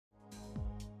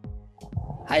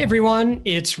Hi, everyone.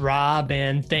 It's Rob,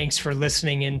 and thanks for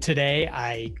listening in today.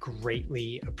 I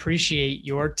greatly appreciate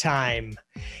your time.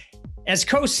 As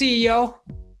co-CEO,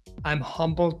 I'm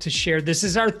humbled to share this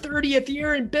is our 30th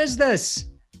year in business.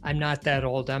 I'm not that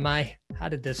old, am I? How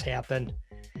did this happen?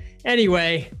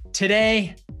 Anyway,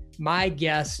 today, my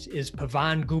guest is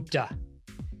Pawan Gupta.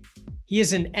 He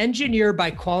is an engineer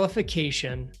by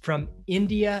qualification from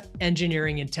India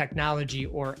Engineering and Technology,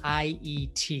 or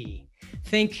IET.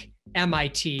 Think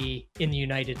MIT in the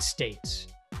United States.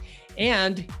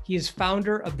 And he is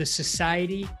founder of the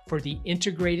Society for the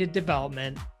Integrated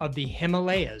Development of the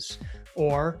Himalayas,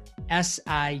 or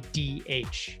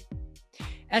SIDH.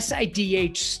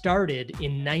 SIDH started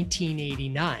in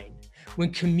 1989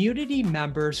 when community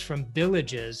members from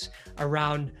villages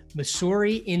around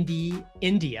Mussoorie,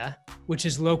 India, which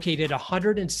is located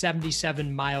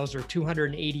 177 miles or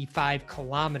 285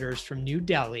 kilometers from New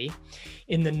Delhi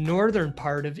in the northern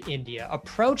part of India,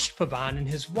 approached Pawan and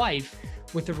his wife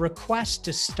with a request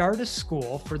to start a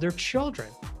school for their children.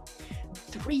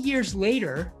 3 years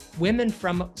later, women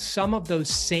from some of those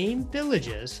same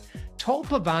villages told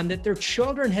Pawan that their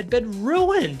children had been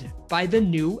ruined by the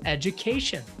new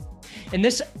education. And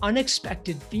this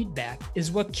unexpected feedback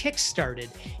is what kickstarted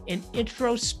an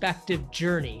introspective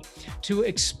journey to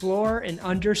explore and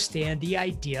understand the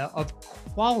idea of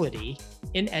quality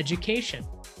in education.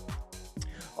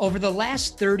 Over the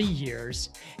last 30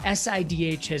 years,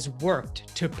 SIDH has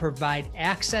worked to provide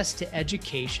access to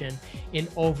education in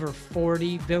over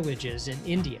 40 villages in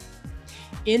India.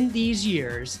 In these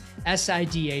years,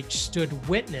 SIDH stood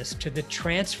witness to the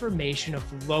transformation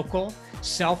of local,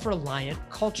 self-reliant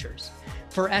cultures.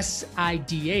 For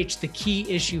SIDH, the key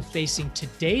issue facing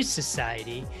today's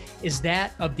society is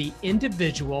that of the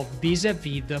individual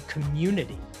vis-a-vis the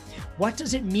community. What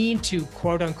does it mean to,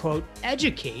 quote unquote,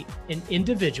 educate an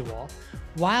individual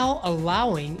while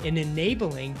allowing and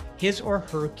enabling his or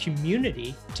her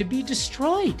community to be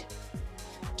destroyed?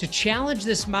 To challenge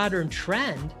this modern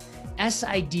trend,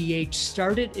 SIDH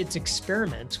started its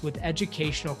experiments with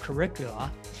educational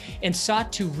curricula and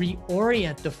sought to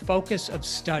reorient the focus of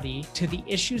study to the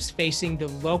issues facing the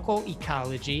local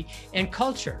ecology and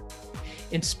culture.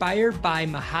 Inspired by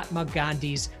Mahatma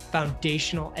Gandhi's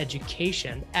foundational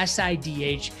education,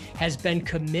 SIDH has been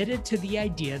committed to the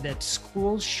idea that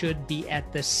schools should be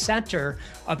at the center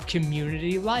of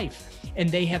community life, and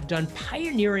they have done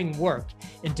pioneering work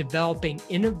in developing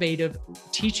innovative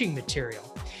teaching material.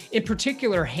 In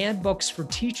particular, handbooks for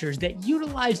teachers that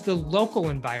utilize the local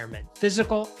environment,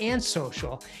 physical and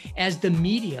social, as the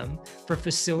medium for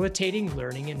facilitating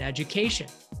learning and education.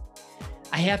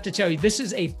 I have to tell you, this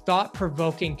is a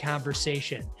thought-provoking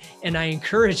conversation, and I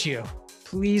encourage you,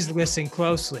 please listen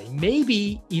closely,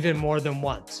 maybe even more than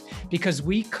once, because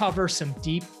we cover some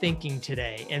deep thinking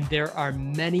today, and there are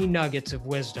many nuggets of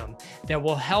wisdom that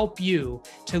will help you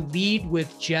to lead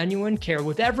with genuine care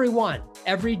with everyone,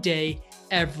 every day,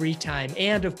 every time,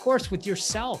 and of course with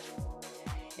yourself.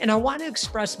 And I want to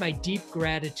express my deep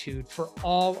gratitude for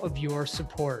all of your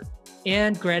support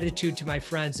and gratitude to my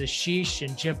friends Ashish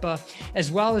and Jimpa,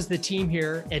 as well as the team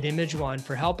here at Image One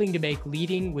for helping to make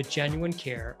leading with genuine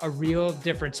care a real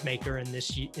difference maker in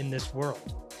this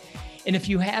world. And if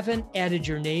you haven't added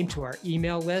your name to our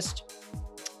email list,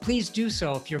 please do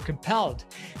so if you're compelled.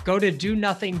 Go to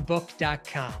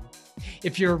donothingbook.com.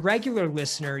 If you're a regular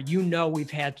listener, you know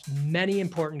we've had many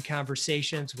important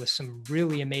conversations with some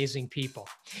really amazing people.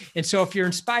 And so if you're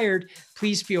inspired,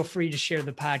 please feel free to share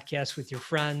the podcast with your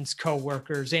friends,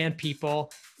 coworkers, and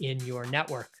people in your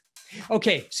network.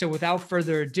 Okay, so without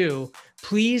further ado,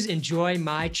 please enjoy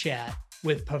my chat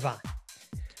with Pawan.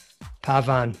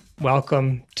 Pawan,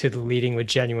 welcome to the Leading with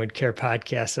Genuine Care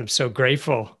podcast. I'm so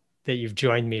grateful that you've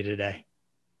joined me today.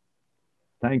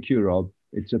 Thank you, Rob.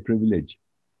 It's a privilege.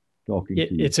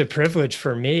 It's a privilege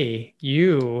for me.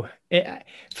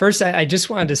 First, I just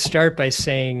wanted to start by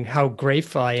saying how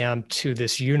grateful I am to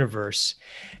this universe,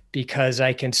 because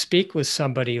I can speak with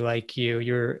somebody like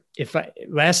you.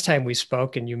 Last time we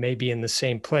spoke, and you may be in the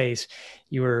same place,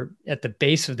 you were at the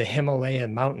base of the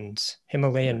Himalayan mountains.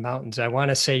 I want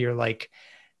to say you're like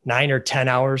 9 or 10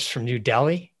 hours from New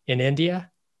Delhi in India.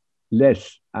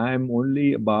 Less. I'm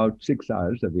only about 6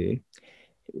 hours away.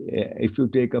 If you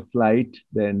take a flight,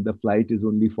 then the flight is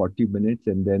only 40 minutes,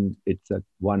 and then it's a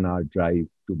 1 hour drive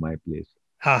to my place.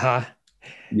 Uh-huh.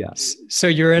 Yeah. So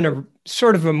you're in a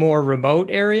sort of a more remote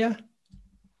area?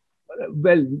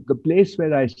 Well, the place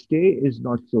where I stay is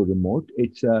not so remote.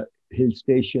 It's a hill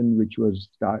station which was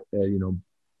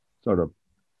sort of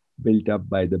built up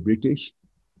by the British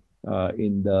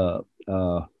in the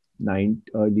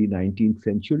early 19th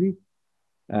century.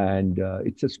 And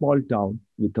it's a small town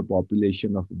with a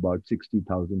population of about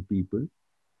 60,000 people.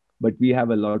 But we have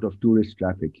a lot of tourist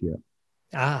traffic here.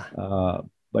 Ah. Uh,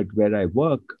 but where I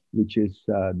work, which is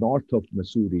north of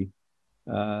Missouri,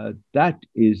 that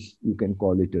is, you can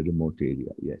call it a remote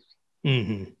area. Yes.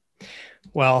 Hmm.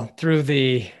 Well, through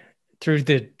the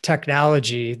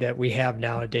technology that we have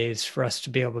nowadays for us to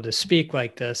be able to speak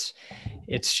like this,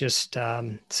 it's just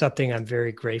something I'm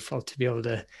very grateful to be able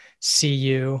to see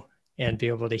you and be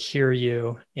able to hear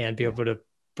you and be able to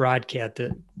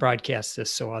broadcast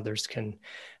this so others can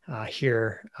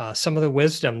hear some of the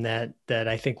wisdom that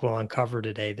I think we'll uncover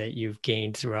today that you've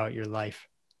gained throughout your life.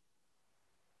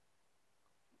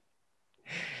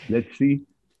 Let's see.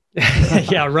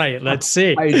 Yeah, right. Let's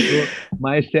see.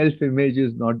 My self-image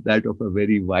is not that of a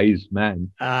very wise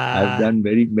man. I've Uh, done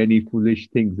very many foolish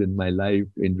things in my life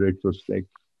in retrospect,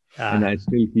 and I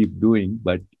still keep doing.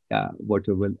 But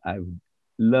whatever I've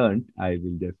learned, I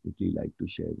will definitely like to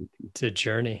share with you. it's a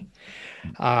journey.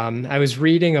 I was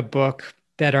reading a book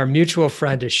that our mutual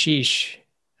friend Ashish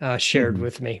shared Mhm.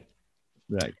 with me.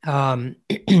 Right.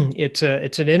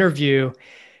 It's an interview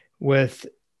with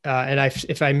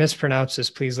if I mispronounce this,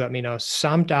 please let me know.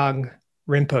 Samdang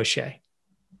Rinpoche.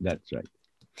 That's right.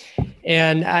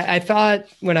 And I thought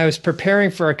when I was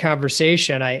preparing for a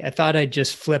conversation, I thought I'd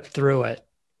just flip through it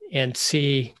and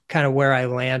see kind of where I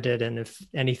landed and if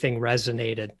anything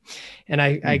resonated. And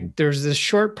Mhm. there's this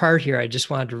short part here I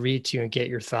just wanted to read to you and get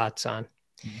your thoughts on.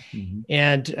 Mhm.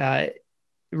 And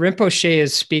Rinpoche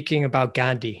is speaking about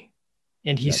Gandhi.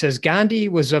 And he Right. says Gandhi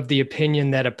was of the opinion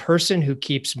that a person who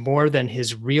keeps more than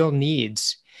his real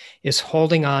needs is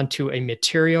holding on to a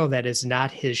material that is not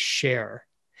his share.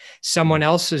 Someone Right.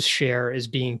 else's share is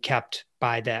being kept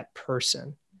by that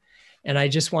person. And I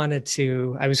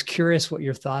was curious what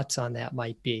your thoughts on that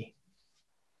might be.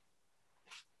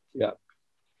 Yeah.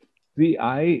 See,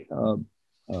 uh,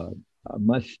 I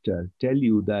must tell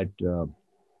you that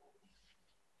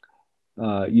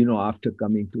after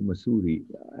coming to Missouri,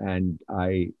 and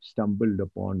I stumbled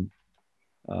upon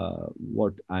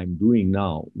what I'm doing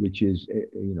now, which is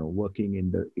working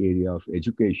in the area of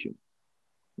education.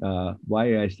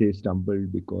 Why I say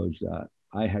stumbled, because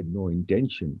I had no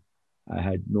intention, I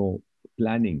had no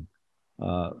planning.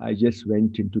 I just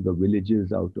went into the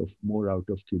villages out of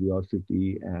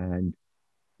curiosity and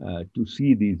to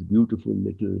see these beautiful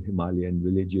little Himalayan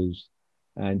villages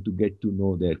and to get to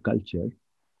know their culture.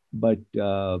 But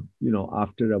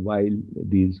after a while,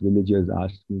 these villagers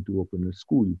asked me to open a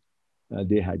school.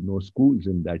 They had no schools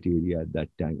in that area at that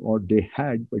time, or they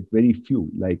had, but very few,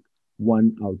 like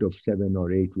one out of 7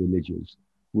 or 8 villages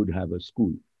would have a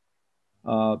school.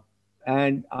 Uh,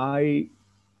 and I,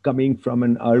 coming from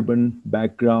an urban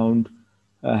background,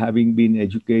 having been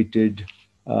educated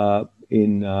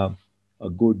in a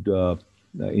good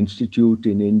institute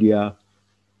in India,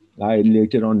 I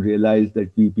later on realized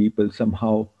that we people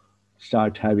somehow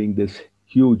start having this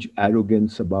huge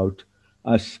arrogance about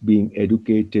us being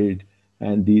educated,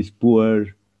 and these poor,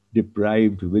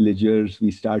 deprived villagers,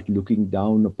 we start looking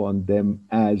down upon them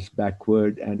as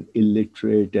backward and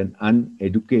illiterate and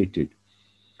uneducated.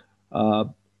 Uh,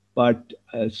 but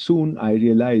soon I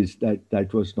realized that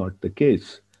that was not the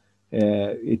case.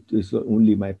 It was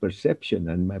only my perception,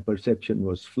 and my perception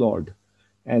was flawed.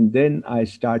 And then I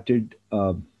started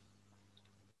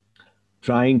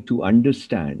trying to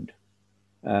understand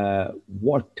uh,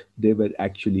 what they were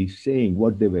actually saying,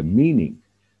 what they were meaning.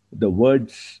 The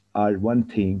words are one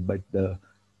thing, but the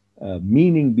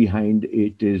meaning behind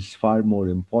it is far more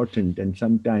important. And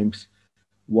sometimes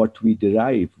what we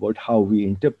derive, how we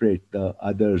interpret the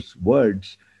other's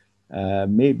words,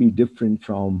 may be different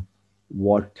from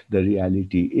what the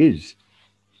reality is.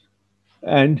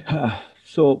 And I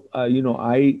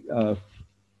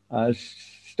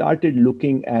started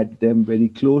looking at them very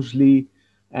closely,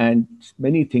 and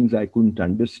many things I couldn't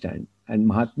understand. And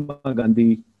Mahatma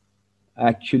Gandhi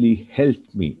actually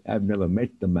helped me. I've never met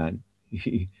the man.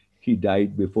 He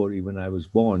died before even I was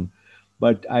born.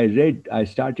 But I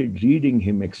started reading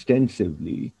him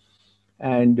extensively,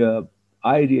 and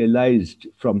I realized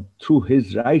from through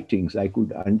his writings, I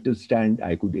could understand,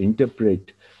 I could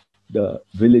interpret the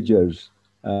villagers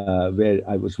where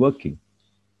I was working.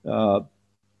 Uh,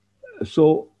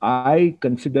 so I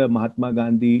consider Mahatma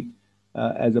Gandhi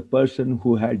as a person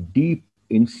who had deep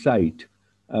insight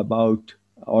about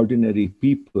ordinary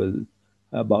people,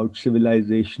 about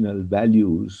civilizational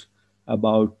values,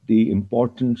 about the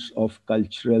importance of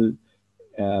cultural,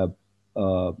 uh,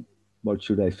 uh, what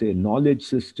should I say, knowledge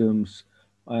systems,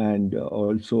 and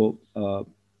also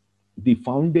the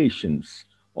foundations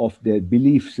of their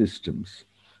belief systems.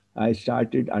 I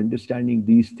started understanding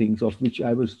these things of which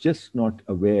I was just not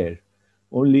aware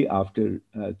only after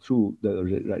through the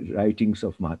writings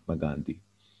of Mahatma Gandhi.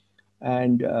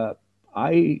 And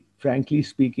I, frankly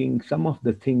speaking, some of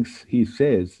the things he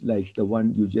says, like the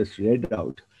one you just read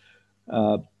out,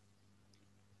 uh,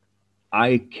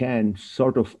 I can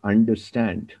sort of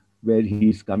understand where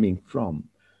he's coming from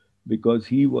because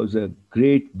he was a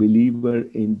great believer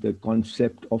in the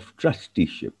concept of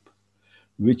trusteeship,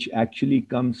 which actually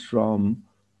comes from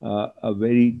a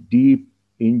very deep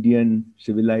Indian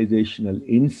civilizational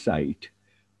insight,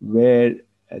 where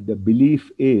the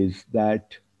belief is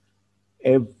that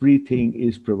everything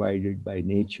is provided by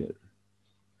nature.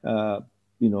 uh,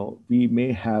 we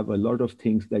may have a lot of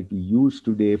things that we use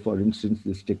today, for instance,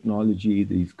 this technology,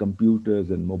 these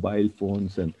computers and mobile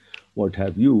phones and what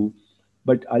have you.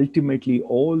 But ultimately,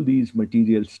 all these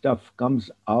material stuff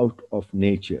comes out of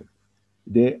nature.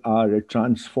 They are a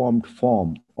transformed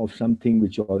form of something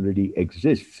which already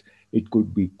exists. It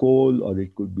could be coal, or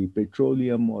it could be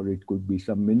petroleum, or it could be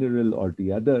some mineral or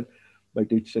the other.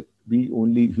 But we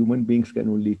only, human beings can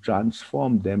only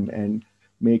transform them and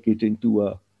make it into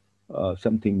a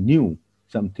something new,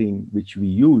 something which we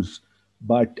use.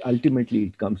 But ultimately,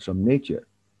 it comes from nature,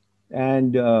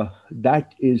 and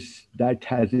that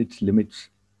has its limits.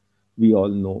 We all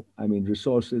know. I mean,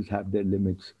 resources have their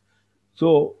limits.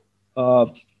 So uh,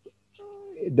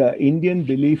 the Indian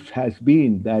belief has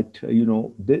been that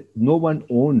no one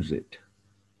owns it.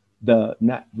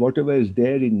 Whatever is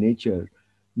there in nature,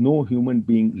 no human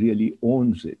being really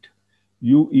owns it.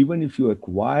 You, even if you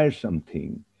acquire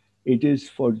something, it is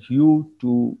for you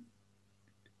to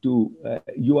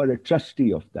you are a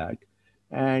trustee of that,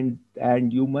 and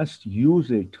you must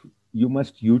use it. You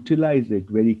must utilize it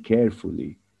very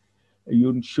carefully.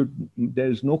 You should. There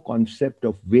is no concept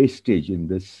of wastage in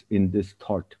this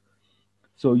thought.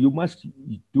 So you must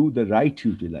do the right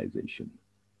utilization.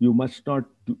 You must not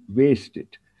waste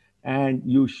it, and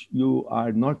you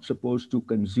are not supposed to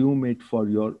consume it for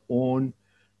your own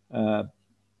uh,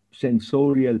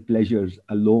 sensorial pleasures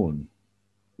alone.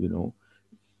 You know,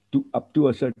 to up to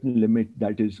a certain limit,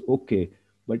 that is okay,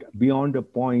 but beyond a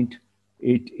point,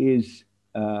 it is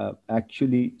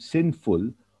actually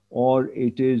sinful, or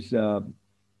it is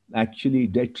actually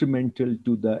detrimental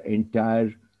to the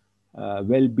entire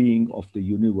well-being of the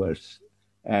universe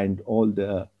and all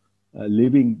the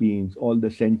living beings, all the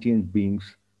sentient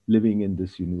beings living in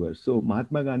this universe. So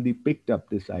Mahatma Gandhi picked up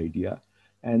this idea,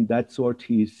 and that's what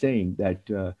he is saying,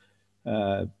 that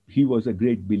he was a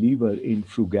great believer in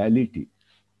frugality.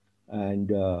 And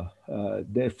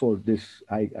therefore, this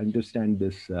I understand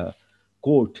this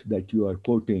quote that you are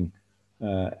quoting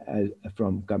as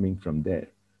from coming from there.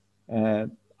 Uh,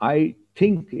 I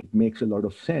think it makes a lot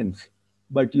of sense,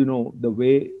 but the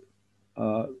way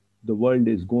uh, the world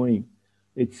is going,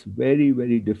 it's very,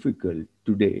 very difficult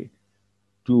today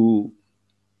to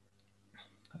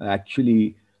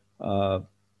actually uh,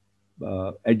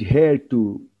 adhere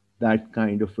to that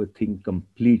kind of a thing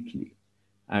completely.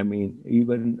 I mean,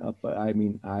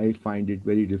 I find it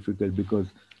very difficult because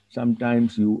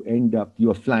sometimes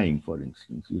you're flying, for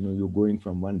instance, you're going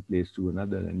from one place to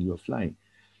another and you're flying.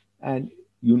 And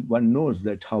one knows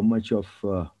that how much of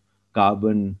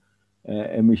carbon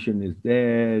emission is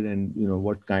there, and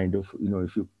what kind of,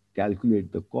 if you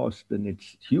calculate the cost, then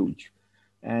it's huge.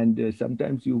 And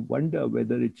sometimes you wonder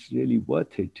whether it's really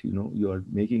worth it. You're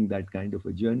making that kind of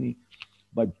a journey,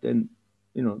 but then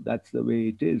that's the way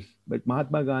it is. But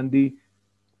Mahatma Gandhi,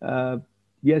 uh,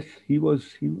 yes, he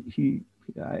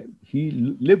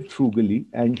lived frugally,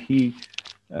 and he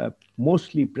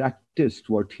mostly practiced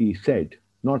what he said,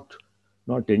 not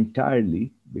not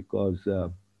entirely, because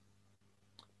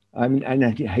I mean,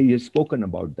 and he has spoken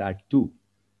about that too.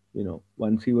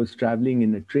 Once he was traveling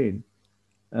in a train,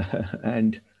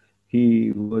 and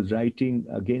he was writing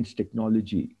against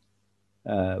technology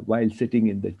while sitting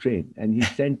in the train, and he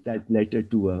sent that letter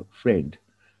to a friend.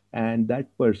 And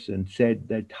that person said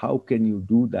that, how can you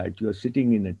do that? You're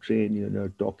sitting in a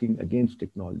train, talking against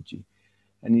technology.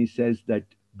 And he says that,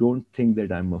 don't think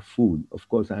that I'm a fool. Of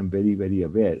course, I'm very, very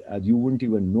aware. As you wouldn't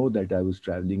even know that I was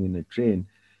traveling in a train.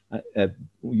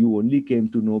 You only came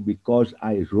to know because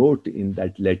I wrote in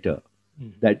that letter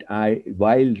that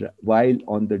while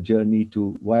on the journey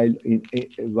to while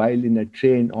in a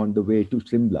train on the way to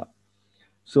Simla.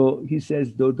 So he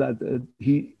says, though, that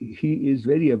he is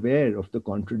very aware of the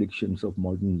contradictions of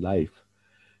modern life,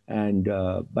 and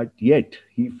but yet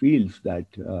he feels that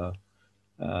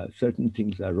certain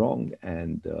things are wrong,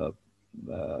 and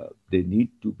they need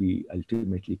to be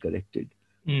ultimately corrected.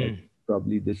 But Mm.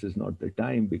 probably this is not the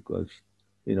time, because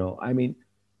I mean,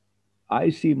 I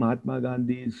see Mahatma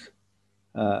Gandhi's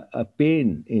a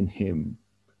pain in him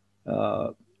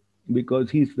uh, because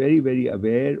he's very, very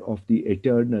aware of the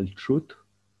eternal truth,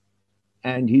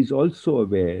 and he's also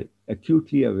aware,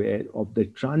 acutely aware of the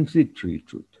transitory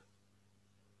truth,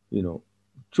 you know,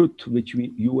 truth which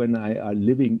you and I are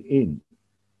living in,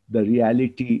 the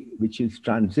reality which is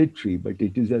transitory, but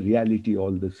it is a reality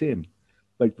all the same.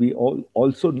 But we all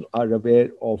also are aware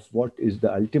of what is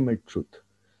the ultimate truth.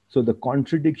 So the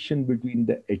contradiction between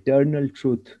the eternal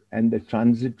truth and the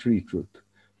transitory truth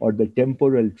or the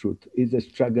temporal truth is a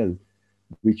struggle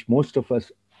which most of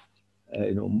us,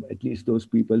 at least those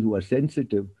people who are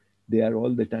sensitive, they are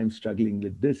all the time struggling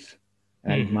with this.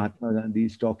 And Mm-hmm. Mahatma Gandhi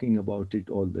is talking about it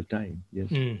all the time. Yes.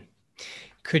 Mm.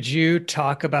 Could you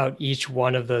talk about each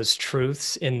one of those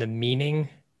truths in the meaning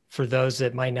for those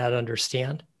that might not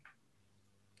understand?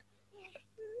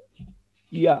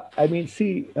 Yeah, I mean,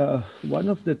 see, one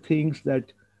of the things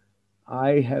that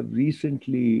I have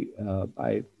recently,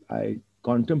 I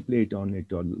contemplate on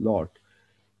it a lot,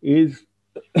 is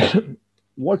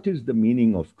what is the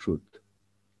meaning of truth?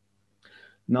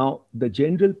 Now, the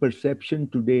general perception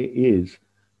today is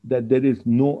that there is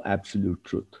no absolute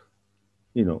truth,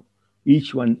 you know,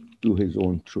 each one to his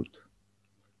own truth.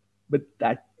 But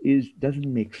that is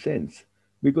doesn't make sense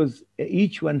because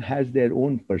each one has their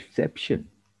own perception.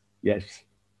 Yes,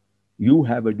 you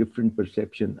have a different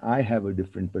perception, I have a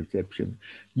different perception,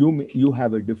 you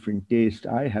have a different taste,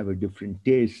 I have a different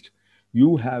taste,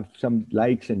 you have some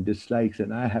likes and dislikes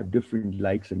and I have different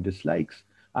likes and dislikes.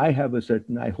 I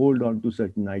hold on to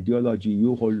certain ideology,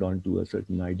 you hold on to a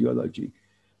certain ideology.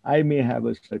 I may have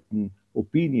a certain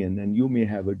opinion and you may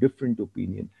have a different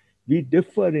opinion. We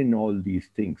differ in all these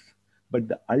things, but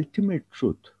the ultimate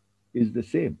truth is the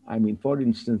same. I mean, for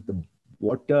instance, the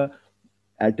water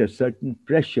at a certain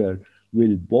pressure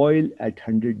will boil at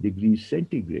 100 degrees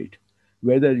centigrade,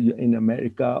 whether in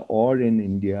America or in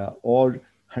India or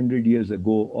 100 years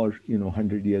ago or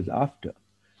 100 years after.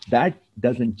 That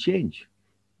doesn't change.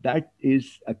 That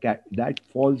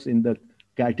falls in the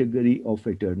category of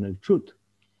eternal truth.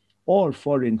 Or,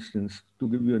 for instance, to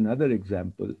give you another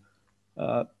example,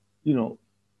 uh, you know,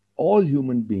 all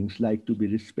human beings like to be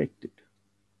respected.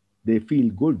 They feel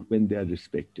good when they are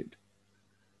respected.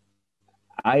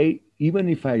 Even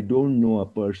if I don't know a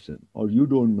person or you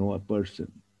don't know a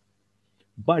person,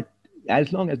 but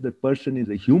as long as the person is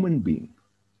a human being,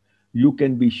 you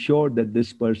can be sure that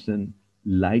this person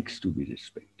likes to be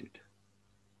respected.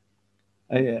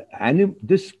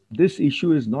 This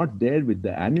issue is not there with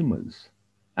the animals.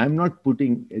 I'm not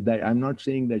saying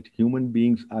that human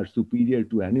beings are superior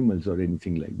to animals or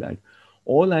anything like that.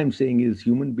 All I'm saying is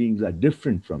human beings are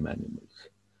different from animals.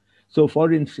 So,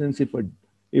 for instance,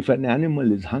 if an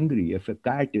animal is hungry, if a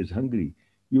cat is hungry,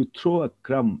 you throw a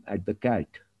crumb at the cat,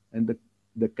 and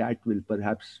the cat will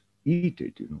perhaps eat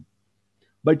it,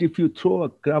 But if you throw a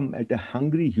crumb at a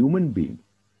hungry human being,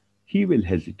 he will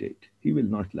hesitate. He will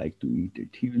not like to eat it.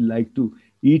 He will like to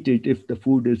eat it if the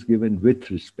food is given with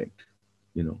respect,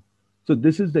 you know. So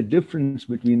this is the difference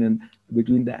between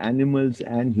the animals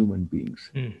and human beings.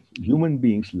 Mm. Human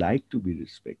beings like to be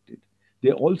respected.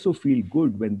 They also feel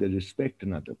good when they respect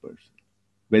another person.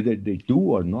 Whether they do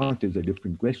or not is a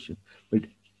different question. But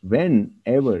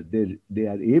whenever they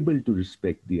are able to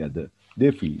respect the other,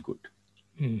 they feel good.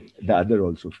 Mm. The other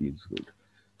also feels good.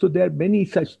 So there are many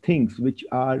such things which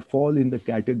are fall in the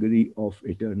category of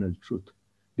eternal truth.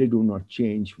 They do not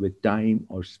change with time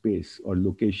or space or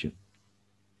location.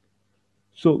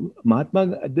 So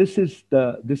this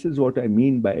is what I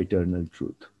mean by eternal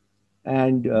truth.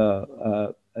 And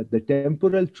the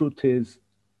temporal truth is,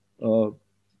 uh,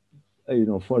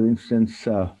 for instance,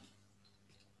 uh,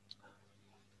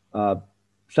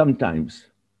 sometimes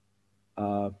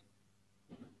uh,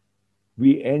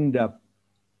 we end up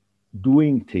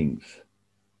doing things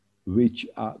which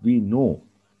we know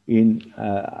we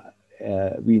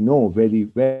know very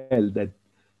well that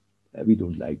we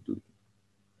don't like doing,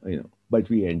 but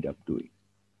we end up doing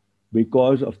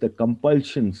because of the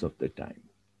compulsions of the time.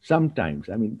 Sometimes,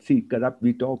 I mean, see,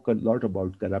 we talk a lot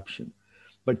about corruption,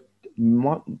 but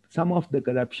some of the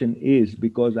corruption is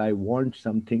because I want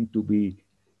something to be,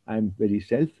 I'm very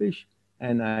selfish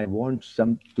and I want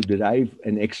some to derive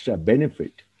an extra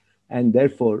benefit, and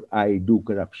therefore I do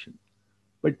corruption.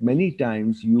 But many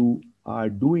times you are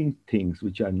doing things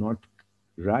which are not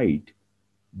right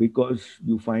because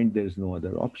you find there's no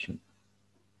other option.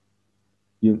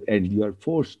 And you are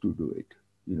forced to do it.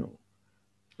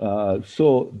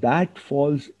 So that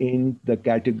falls in the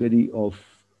category of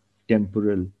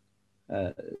temporal,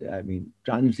 I mean,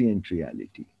 transient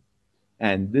reality.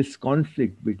 And this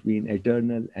conflict between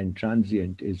eternal and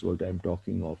transient is what I'm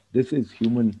talking of. This is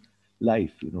human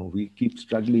life. We keep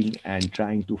struggling and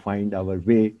trying to find our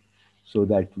way so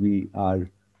that uh,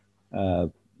 uh,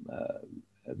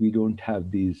 we don't have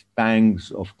these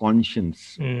pangs of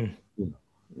conscience. Mm. You know.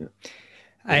 Yeah. So,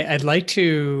 I'd like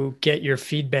to get your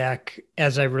feedback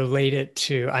as I relate it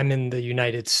to, I'm in the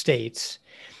United States,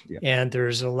 yeah. and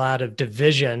there's a lot of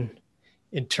division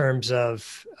in terms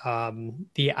of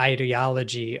the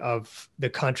ideology of the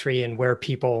country and where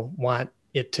people want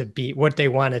it to be, what they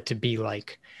want it to be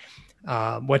like,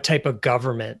 what type of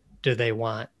government do they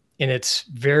want. And it's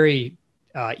very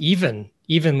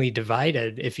evenly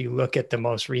divided if you look at the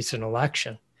most recent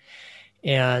election.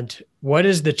 And what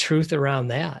is the truth around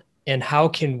that? And how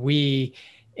can we,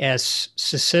 as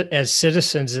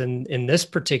citizens in this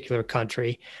particular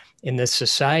country, in this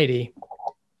society,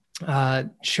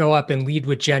 show up and lead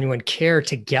with genuine care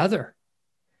together?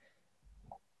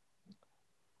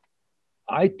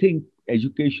 I think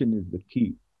education is the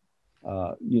key.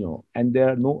 And there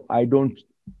are no, I don't,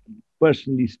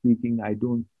 personally speaking, I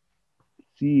don't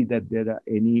see that there are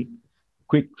any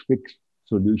quick fix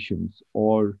solutions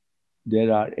or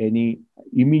there are any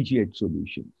immediate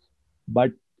solutions.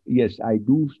 But yes, I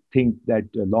do think that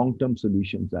long-term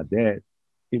solutions are there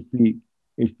if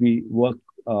we work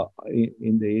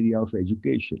in the area of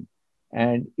education,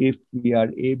 and if we are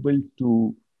able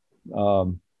to,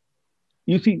 um,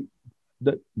 you see,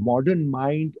 the modern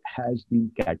mind has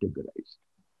been categorized.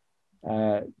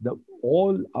 The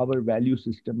all our value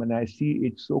system, and I see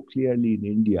it so clearly in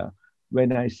India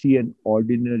when I see an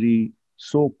ordinary,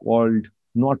 so-called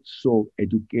not so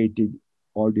educated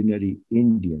ordinary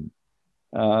Indian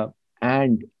uh,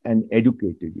 and an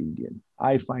educated Indian.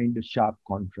 I find a sharp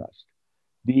contrast.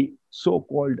 The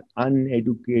so-called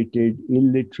uneducated,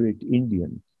 illiterate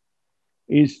Indian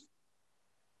is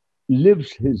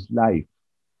lives his life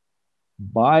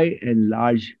by and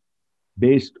large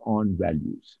based on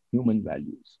values, human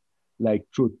values, like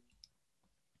truth,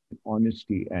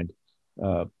 honesty, and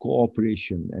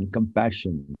cooperation, and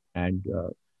compassion, and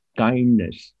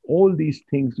kindness. All these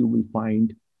things you will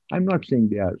find. I'm not saying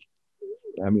they are.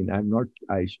 I mean, I'm not.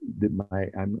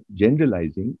 I'm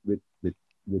generalizing with.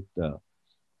 Uh,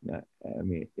 I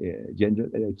mean, general.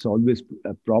 It's always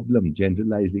a problem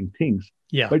generalizing things.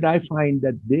 Yeah. But I find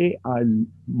that they are,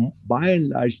 by and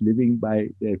large, living by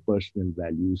their personal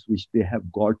values, which they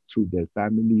have got through their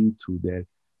family, through their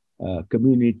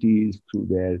communities, through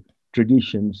their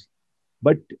traditions.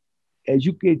 But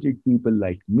educated people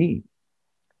like me,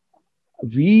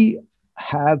 we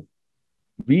have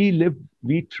we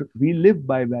live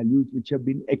by values which have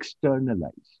been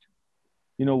externalized.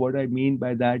 What I mean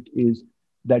by that is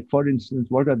that, for instance,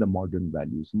 what are the modern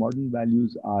values? Modern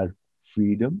values are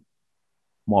freedom.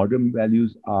 Modern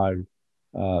values are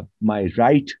my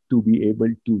right to be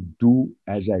able to do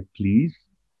as I please,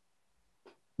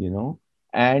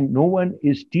 and no one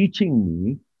is teaching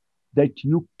me that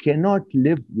you cannot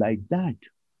live like that.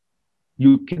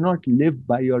 You cannot live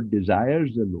by your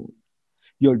desires alone.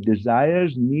 Your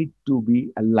desires need to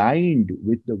be aligned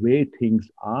with the way things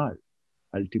are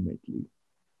ultimately.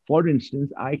 For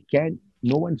instance,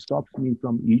 no one stops me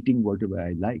from eating whatever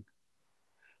I like.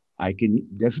 I can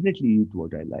definitely eat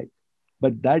what I like,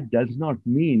 but that does not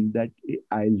mean that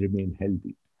I'll remain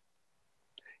healthy.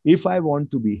 If I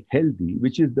want to be healthy,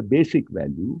 which is the basic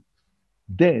value,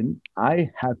 then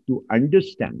I have to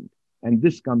understand, and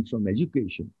this comes from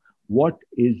education, what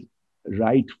is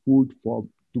right food for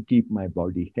to keep my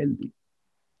body healthy.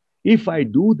 If I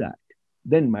do that,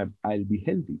 then I'll be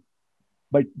healthy.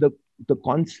 But the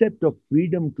concept of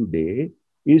freedom today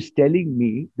is telling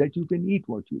me that you can eat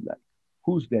what you like.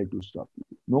 Who's there to stop you?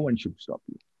 No one should stop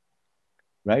you,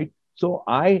 right? So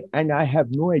I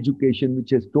have no education which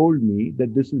has told me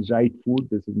that this is right food,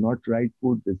 this is not right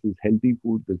food, this is healthy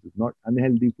food, this is not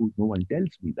unhealthy food. No one tells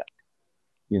me that,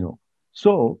 you know.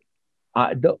 So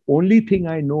the only thing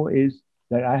I know is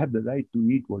that I have the right to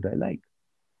eat what I like,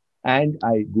 and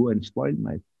I go and spoil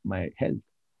my health.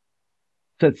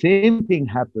 The same thing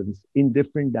happens in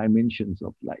different dimensions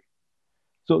of life.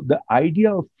 So the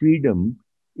idea of freedom,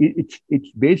 it's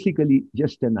basically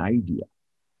just an idea.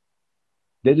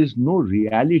 There is no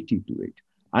reality to it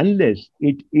unless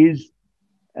it is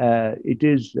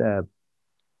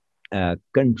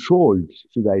controlled.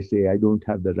 Should I say? I don't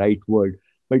have the right word,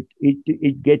 but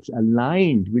it gets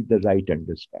aligned with the right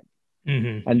understanding.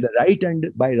 Mm-hmm. And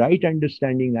by right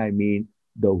understanding, I mean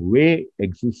the way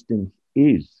existence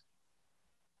is,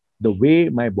 the way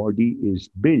my body is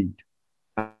built.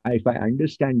 If I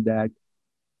understand that,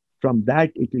 from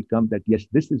that it will come that yes,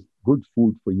 this is good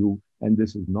food for you, and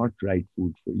this is not right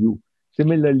food for you.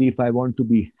 Similarly, if I want to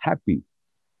be happy,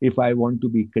 if I want to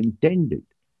be contented,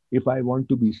 if I want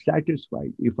to be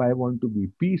satisfied, if I want to be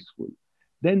peaceful,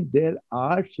 then there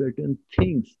are certain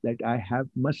things that I have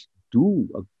must do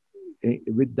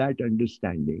with that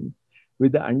understanding,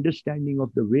 with the understanding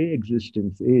of the way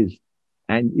existence is.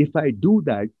 And if I do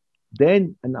that,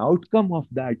 then an outcome of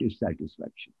that is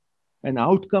satisfaction. An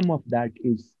outcome of that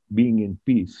is being in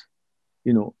peace.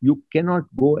 You cannot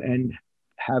go and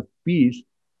have peace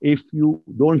if you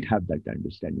don't have that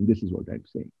understanding. This is what I'm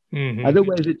saying. Mm-hmm.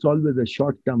 Otherwise, it's always a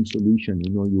short-term solution.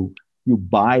 You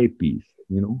buy peace.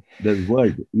 The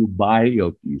word, you buy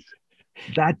your peace.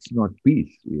 That's not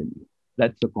peace, really.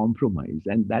 That's a compromise,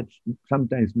 and that's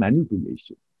sometimes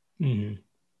manipulation. Mm-hmm.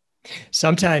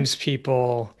 Sometimes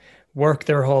people work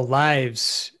their whole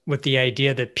lives with the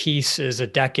idea that peace is a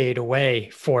decade away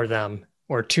for them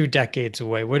or 2 decades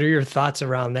away. What are your thoughts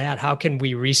around that? How can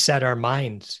we reset our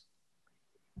minds?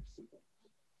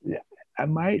 Yeah.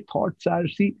 And my thoughts are,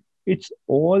 see, it's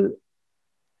all,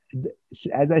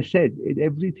 as I said,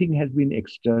 everything has been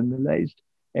externalized.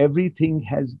 Everything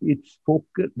has its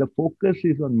focus. The focus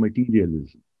is on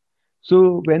materialism.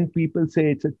 So when people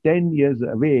say it's a 10 years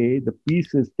away, the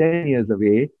peace is 10 years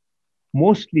away,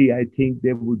 mostly I think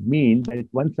they would mean that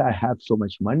once I have so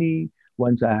much money,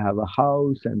 once I have a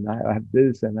house and I have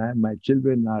this and my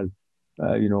children are,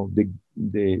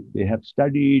 they have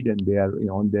studied and they are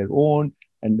on their own,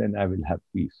 and then I will have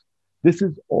peace. This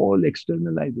is all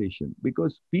externalization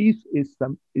because peace is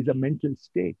a mental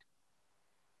state.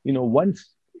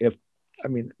 Once if I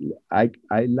mean I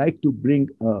like to bring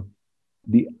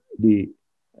the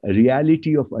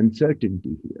reality of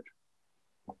uncertainty here.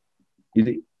 You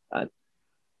see,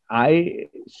 I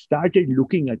started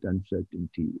looking at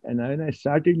uncertainty, and when I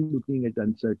started looking at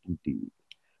uncertainty,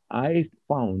 I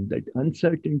found that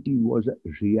uncertainty was a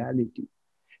reality.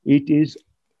 It is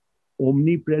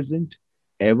omnipresent,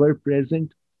 ever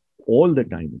present, all the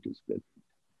time it is present.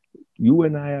 You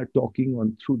and I are talking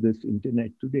on through this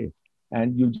internet today,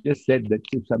 and you just said that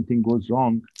if something goes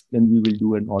wrong, then we will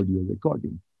do an audio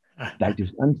recording. That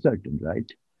is uncertain,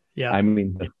 right? Yeah. I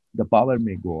mean, the power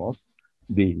may go off,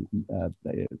 the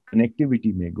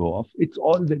connectivity may go off. It's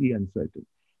all very uncertain.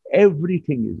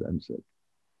 Everything is uncertain.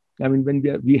 I mean, when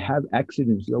we have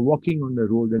accidents, you're walking on the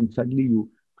road and suddenly you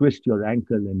twist your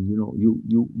ankle, and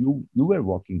you were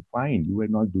walking fine. You were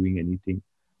not doing anything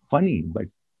funny, but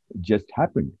it just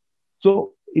happened.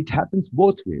 So it happens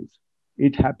both ways.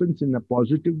 It happens in a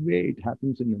positive way. It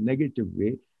happens in a negative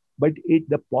way. But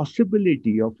the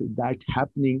possibility of that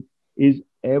happening is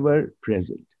ever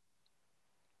present.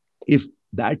 If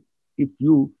that, if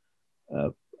you uh,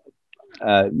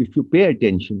 if you pay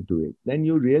attention to it, then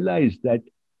you realize that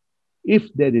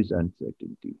if there is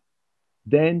uncertainty,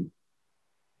 then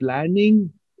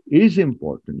planning is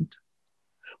important,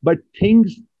 but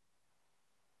things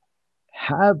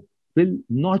have will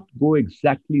not go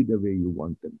exactly the way you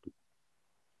want them to.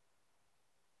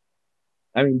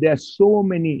 I mean, there are so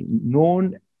many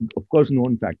known, of course,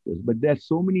 known factors, but there are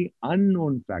so many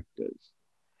unknown factors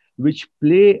which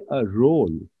play a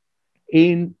role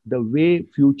in the way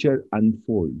future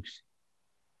unfolds.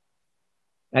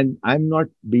 And I'm not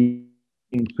being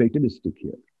fatalistic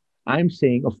here. I'm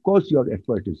saying, of course, your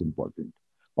effort is important.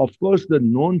 Of course, the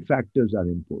known factors are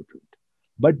important.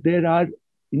 But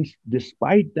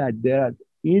despite that, there are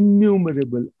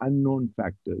innumerable unknown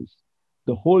factors.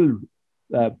 The whole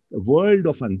world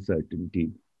of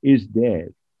uncertainty is there,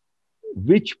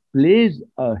 which plays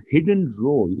a hidden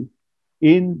role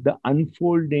in the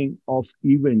unfolding of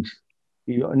events,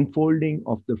 the unfolding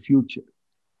of the future.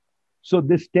 So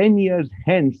this 10 years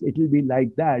hence, it will be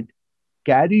like that,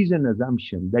 carries an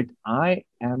assumption that I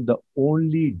am the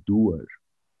only doer,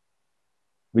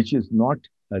 which is not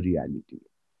a reality,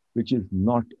 which is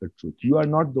not a truth. You are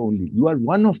not the only, you are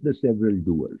one of the several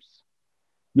doers.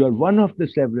 You are one of the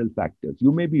several factors.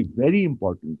 You may be very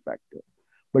important factor,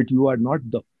 but you are not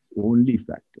the only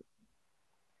factor.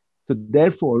 So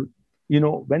therefore,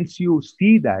 once you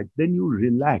see that, then you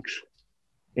relax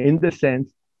in the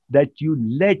sense that you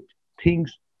let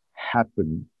things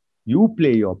happen. You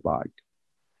play your part.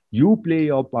 You play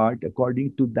your part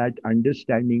according to that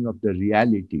understanding of the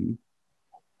reality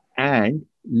and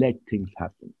let things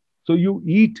happen. So you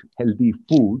eat healthy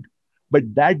food,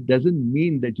 but that doesn't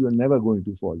mean that you are never going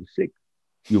to fall sick.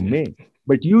 You may,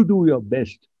 but you do your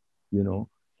best,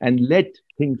 and let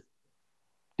things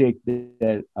take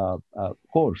their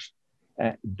course.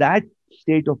 That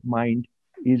state of mind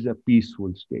is a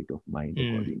peaceful state of mind,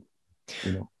 according,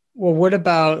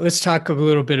 Well, let's talk a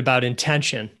little bit about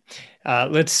intention.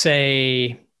 Let's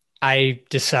say I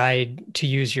decide to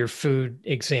use your food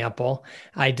example.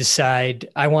 I decide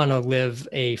I want to live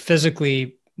a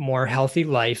physically more healthy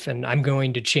life, and I'm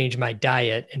going to change my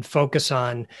diet and focus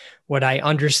on what I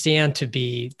understand to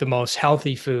be the most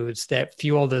healthy foods that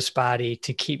fuel this body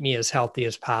to keep me as healthy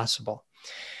as possible.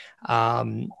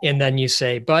 And then you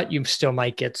say, but you still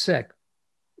might get sick.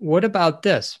 What about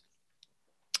this?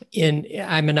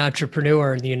 I'm an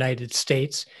entrepreneur in the United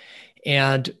States.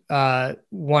 And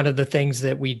one of the things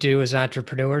that we do as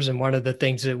entrepreneurs, and one of the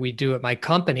things that we do at my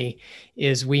company,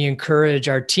 is we encourage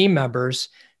our team members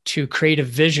to create a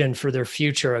vision for their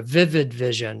future, a vivid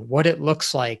vision, what it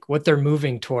looks like, what they're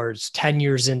moving towards 10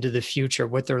 years into the future,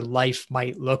 what their life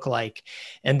might look like.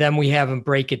 And then we have them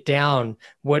break it down.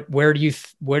 What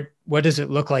does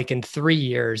it look like in 3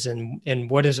 years? And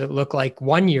what does it look like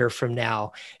 1 year from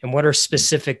now? And what are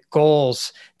specific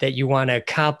goals that you want to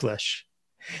accomplish?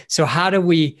 So how do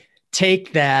we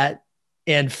take that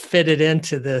and fit it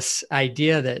into this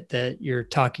idea that you're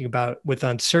talking about with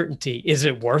uncertainty? Is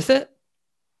it worth it?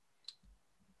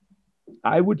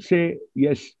 I would say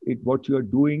yes. What you're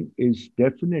doing is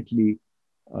definitely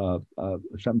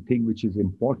something which is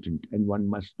important, and one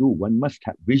must do. One must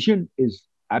have vision. Is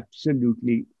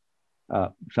absolutely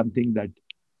something that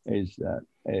is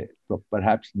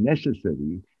perhaps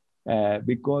necessary,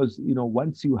 because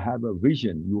once you have a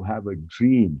vision, you have a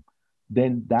dream,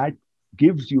 then that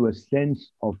gives you a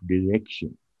sense of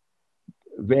direction,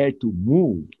 where to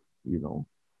move. You know,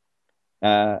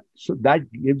 so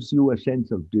that gives you a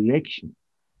sense of direction.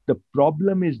 The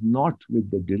problem is not with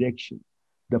the direction.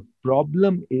 The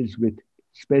problem is with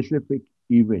specific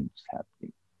events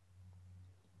happening.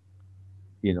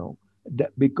 You know,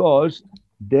 because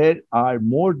there are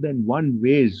more than one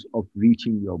ways of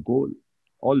reaching your goal,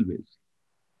 always.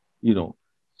 You know,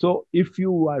 so if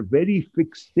you are very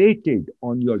fixated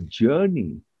on your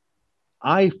journey,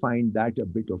 I find that a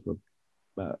bit of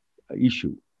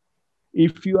issue.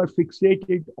 If you are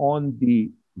fixated on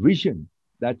the vision,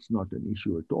 that's not an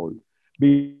issue at all.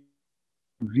 Because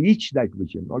to reach that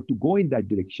vision or to go in that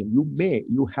direction,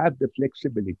 you have the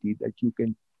flexibility that you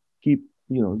can keep,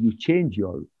 you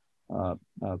uh,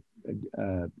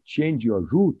 uh, change your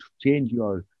route, change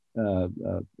the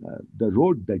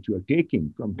road that you are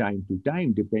taking from time to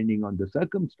time, depending on the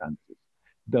circumstances.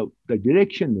 The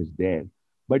direction is there.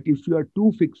 But if you are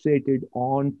too fixated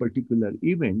on particular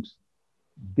events,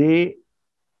 they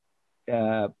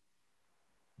uh,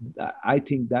 I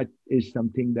think that is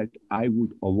something that I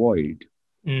would avoid,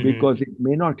 Mm-hmm. because it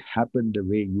may not happen the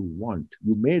way you want.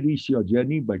 You may reach your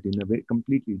journey, but in a very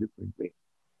completely different way.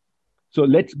 So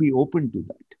let's be open to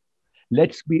that.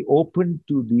 Let's be open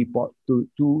to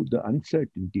the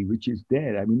uncertainty which is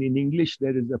there. I mean, in English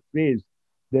there is a phrase: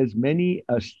 "There's many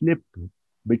a slip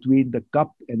between the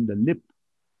cup and the lip."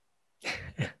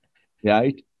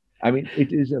 Right? I mean,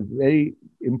 it is a very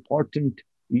important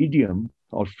idiom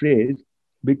or phrase,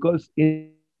 because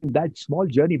in that small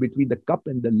journey between the cup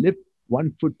and the lip,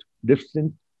 1 foot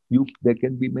distance, there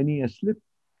can be many a slip.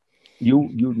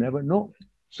 You never know.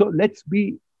 So let's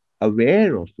be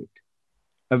aware of it.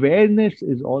 Awareness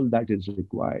is all that is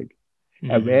required.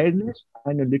 Mm-hmm. Awareness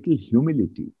and a little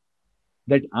humility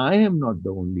that I am not the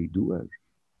only doer.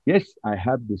 Yes, I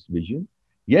have this vision.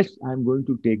 Yes, I'm going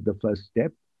to take the first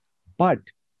step. But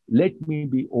let me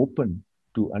be open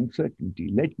to uncertainty.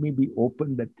 Let me be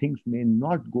open that things may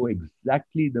not go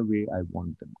exactly the way I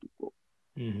want them to go.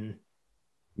 Mm-hmm.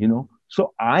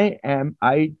 So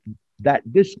that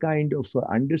this kind of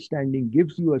understanding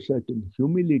gives you a certain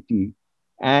humility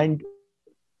and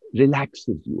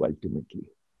relaxes you ultimately.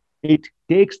 It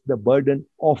takes the burden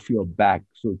off your back,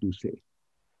 so to say.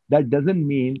 That doesn't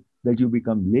mean that you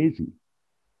become lazy.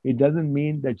 It doesn't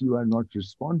mean that you are not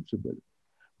responsible,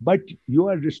 but you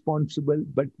are responsible,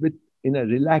 but with in a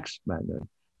relaxed manner,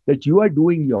 that you are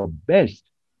doing your best,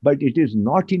 but it is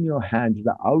not in your hands.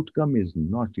 The outcome is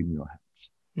not in your hands.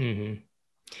 Mm-hmm.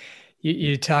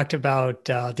 You talked about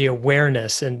the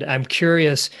awareness, and I'm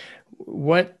curious,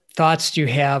 what thoughts do you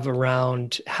have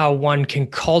around how one can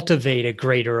cultivate a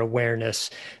greater awareness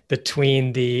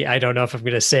between I don't know if I'm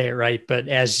going to say it right, but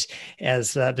as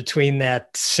between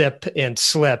that sip and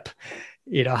slip,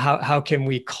 how can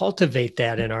we cultivate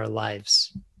that in our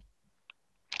lives?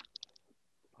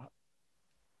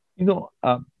 You know,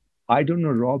 I don't know,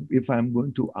 Rob, if I'm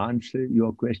going to answer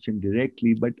your question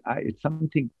directly, but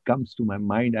something comes to my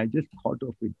mind. I just thought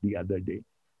of it the other day.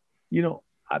 You know,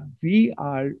 we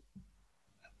are,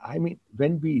 I mean,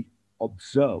 when we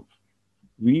observe,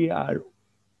 we are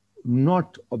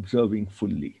not observing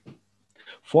fully.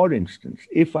 For instance,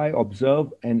 if I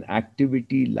observe an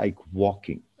activity like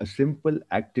walking, a simple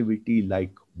activity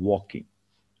like walking,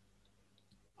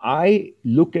 I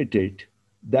look at it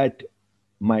that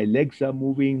my legs are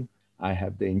moving, I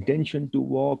have the intention to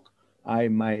walk, I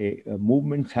my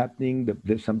movements happening,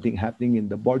 there's something happening in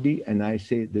the body, and I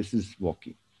say this is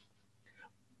walking.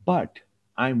 But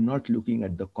I'm not looking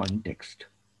at the context.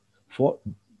 For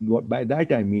what by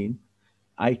that I mean,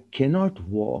 I cannot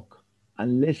walk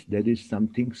unless there is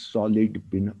something solid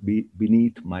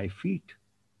beneath my feet.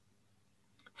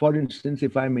 For instance,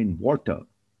 if I'm in water,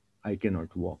 I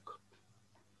cannot walk.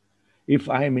 If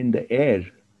I'm in the air,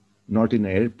 not in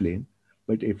an airplane,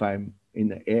 but if I'm in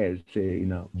the air, say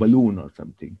in a balloon or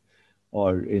something,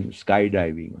 or in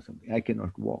skydiving or something, I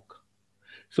cannot walk.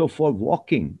 So for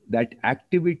walking, that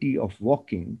activity of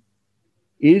walking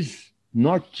is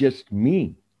not just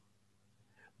me,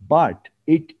 but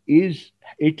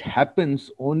it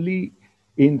happens only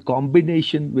in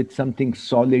combination with something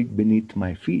solid beneath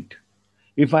my feet.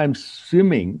 If I'm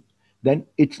swimming, then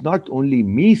it's not only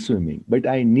me swimming, but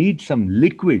I need some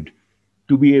liquid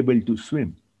to be able to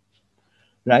swim,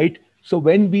 right? So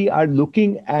when we are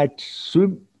looking at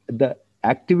the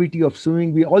activity of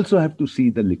swimming, we also have to see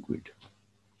the liquid.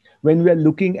 When we are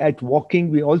looking at walking,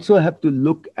 we also have to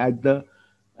look at the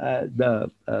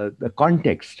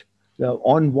context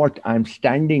on what I'm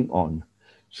standing on.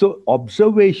 So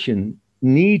observation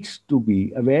needs to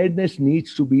be awareness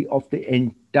needs to be of the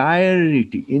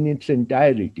entirety in its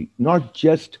entirety, not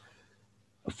just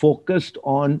focused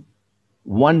on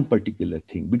one particular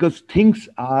thing, because things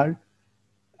are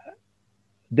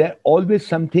there always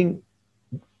something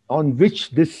on which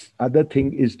this other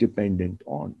thing is dependent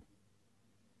on.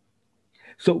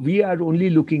 So we are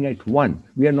only looking at one,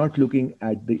 we are not looking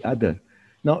at the other.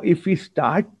 Now, if we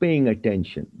start paying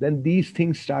attention, then these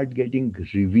things start getting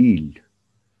revealed.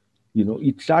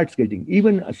 It starts getting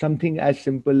even something as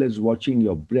simple as watching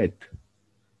your breath.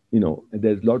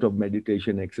 There's a lot of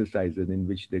meditation exercises in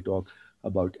which they talk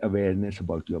about awareness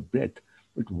about your breath.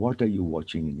 But what are you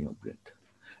watching in your breath?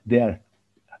 There are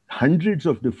hundreds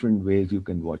of different ways you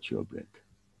can watch your breath,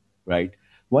 right?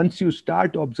 Once you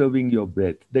start observing your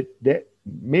breath, that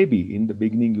maybe in the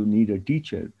beginning you need a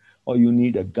teacher or you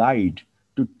need a guide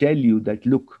to tell you that,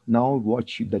 look, now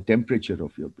watch the temperature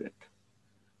of your breath.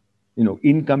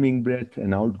 Incoming breath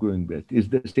and outgoing breath. Is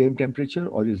the same temperature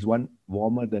or is one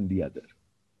warmer than the other?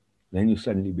 Then you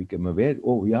suddenly become aware,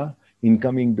 oh yeah,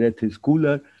 incoming breath is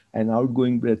cooler and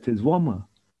outgoing breath is warmer.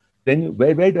 Then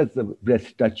where does the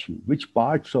breath touch you? Which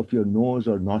parts of your nose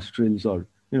or nostrils or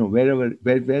wherever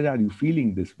where are you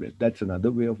feeling this breath? That's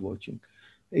another way of watching.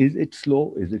 Is it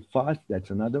slow? Is it fast?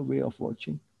 That's another way of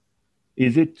watching.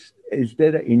 Is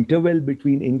there an interval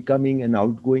between incoming and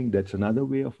outgoing? That's another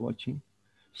way of watching.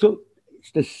 So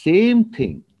it's the same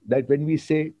thing that when we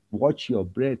say watch your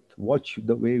breath, watch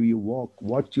the way you walk,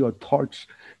 watch your thoughts,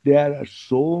 there are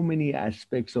so many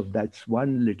aspects of that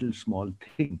one little small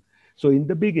thing. So in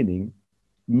the beginning,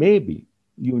 maybe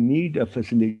you need a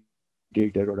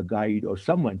facilitator or a guide or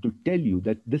someone to tell you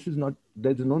that there's not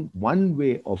one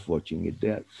way of watching it.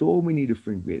 There are so many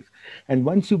different ways. And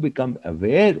once you become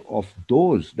aware of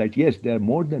those, that yes, there are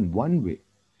more than one way,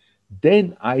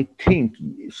 then I think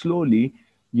slowly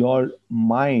your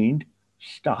mind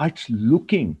starts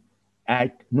looking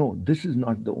at, no, this is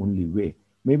not the only way.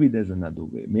 Maybe there's another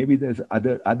way. Maybe there's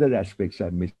other aspects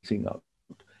are missing out.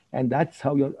 And that's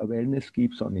how your awareness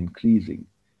keeps on increasing.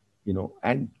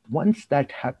 And once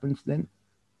that happens, then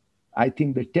I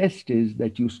think the test is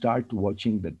that you start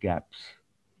watching the gaps.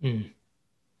 Mm.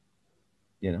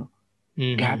 You know,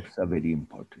 Hmm. gaps are very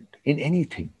important in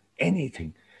anything.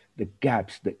 The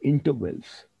gaps, the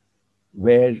intervals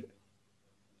where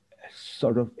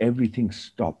sort of everything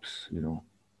stops.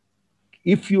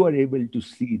 If you are able to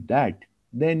see that,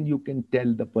 then you can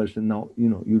tell the person, now,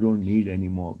 you don't need any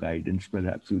more guidance.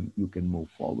 Perhaps you can move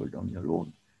forward on your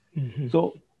own. Hmm.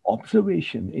 So,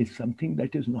 observation is something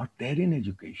that is not there in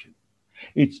education.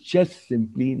 It's just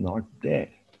simply not there.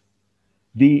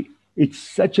 It's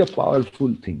such a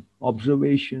powerful thing.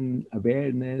 Observation,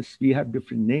 awareness, we have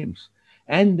different names.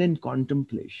 And then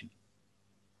contemplation.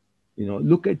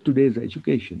 Look at today's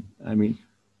education. I mean,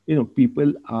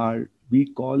 people we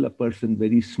call a person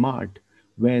very smart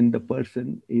when the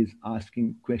person is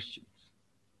asking questions.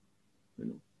 you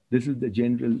know this is the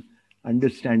general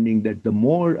understanding that the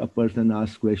more a person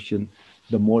asks question,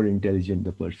 the more intelligent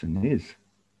the person is.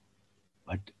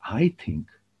 But I think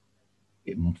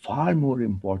far more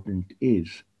important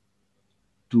is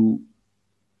to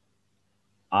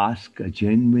ask a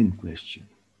genuine question,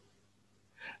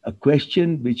 a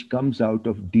question which comes out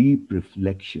of deep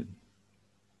reflection,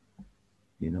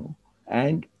 you know,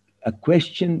 and a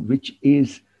question which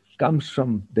is comes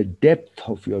from the depth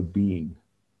of your being.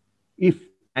 If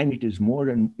and it is more,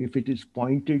 and if it is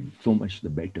pointed, so much the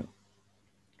better.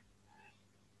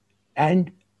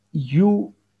 And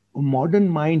you, modern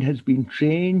mind has been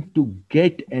trained to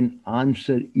get an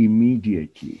answer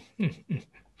immediately.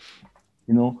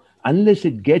 Unless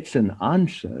it gets an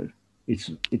answer,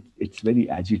 it's very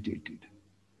agitated,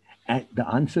 and the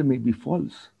answer may be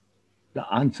false, the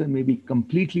answer may be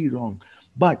completely wrong,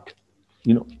 but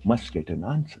must get an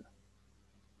answer.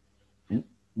 And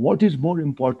what is more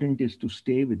important is to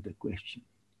stay with the question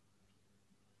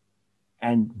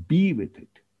and be with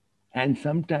it. And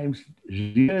sometimes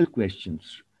real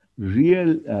questions,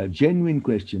 real genuine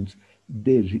questions,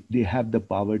 they have the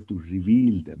power to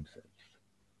reveal themselves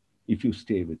if you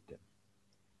stay with them.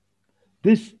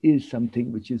 This is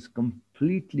something which is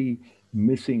completely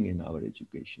missing in our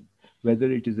education,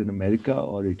 whether it is in America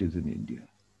or it is in India.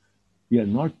 We are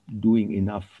not doing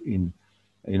enough in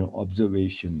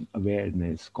observation,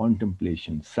 awareness,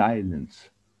 contemplation, silence.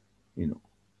 You know,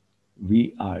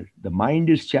 the mind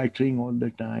is chattering all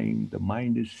the time, the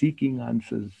mind is seeking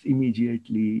answers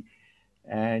immediately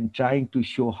and trying to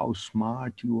show how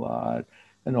smart you are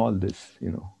and all this.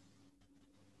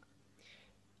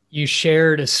 You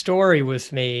shared a story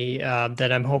with me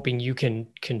that I'm hoping you can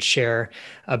share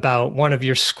about one of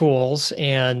your schools,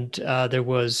 and there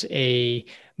was a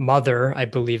mother, I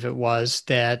believe it was,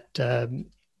 that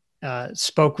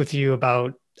spoke with you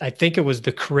about, I think it was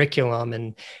the curriculum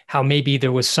and how maybe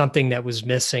there was something that was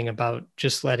missing about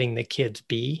just letting the kids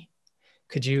be.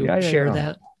 Could you Yeah, yeah, share yeah.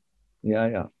 that?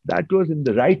 Yeah. That was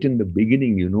right in the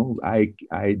beginning. I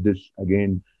this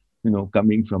again,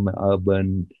 coming from an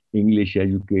urban English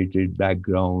educated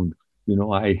background.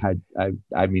 I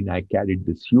carried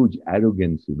this huge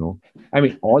arrogance. I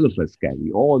mean, all of us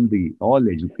carry, all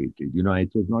educated.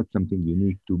 It was not something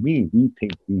unique to me. We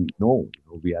think we know.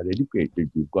 We are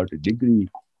educated. We've got a degree.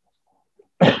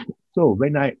 So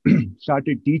when I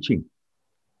started teaching,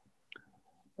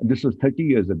 this was 30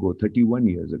 years ago, 31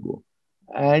 years ago.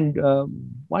 And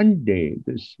one day,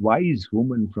 this wise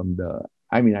woman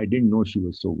I didn't know she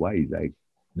was so wise. I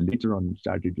later on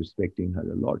started respecting her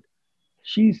a lot.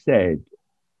 She said,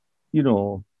 you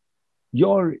know,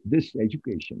 your this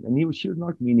education, and she was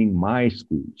not meaning my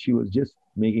school. She was just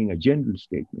making a general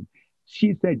statement.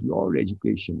 She said, your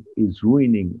education is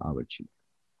ruining our children,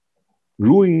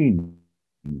 ruining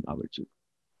our children.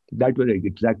 That were the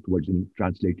exact words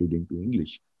translated into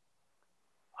English.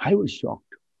 I was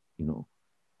shocked, you know.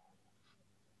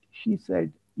 She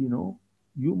said,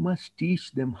 you must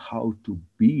teach them how to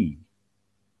be,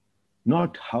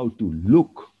 not how to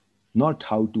look, not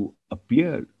how to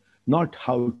appear, not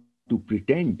how to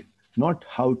pretend, not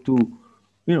how to,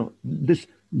 this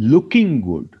looking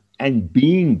good and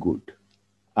being good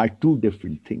are two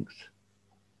different things.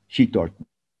 She taught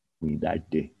me that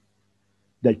day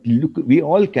that we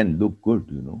all can look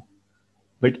good,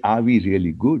 but are we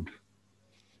really good?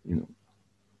 You know,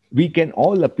 we can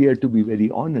all appear to be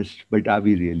very honest, but are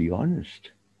we really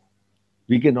honest?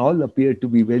 We can all appear to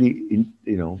be very,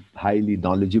 highly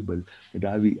knowledgeable, but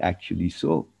are we actually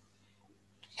so?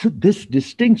 So this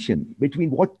distinction between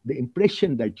what the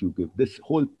impression that you give, this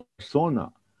whole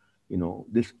persona,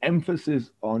 this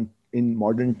emphasis on in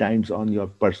modern times on your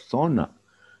persona,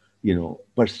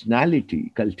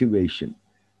 personality cultivation,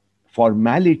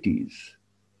 formalities,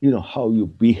 how you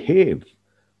behave,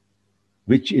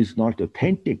 which is not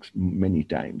authentic many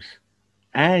times,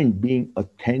 and being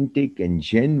authentic and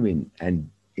genuine and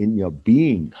in your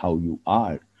being how you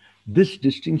are. This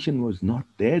distinction was not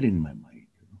there in my mind.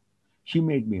 She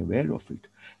made me aware of it.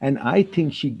 And I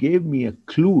think she gave me a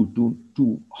clue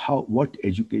to what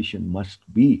education must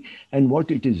be and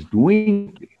what it is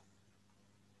doing today.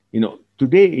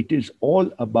 Today it is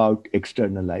all about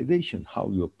externalization, how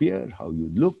you appear, how you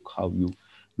look, how you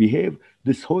behave.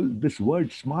 This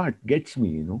word smart gets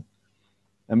me.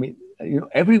 I mean,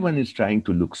 everyone is trying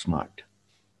to look smart,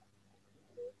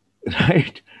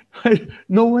 right?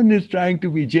 No one is trying to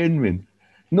be genuine.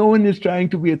 No one is trying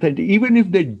to be authentic. Even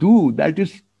if they do, that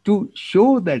is to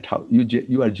show that how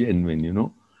you are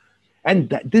genuine. And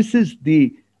this is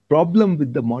the problem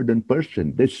with the modern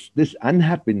person. This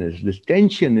unhappiness, this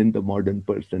tension in the modern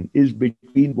person is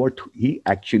between what he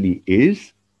actually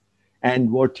is and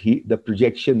the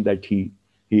projection that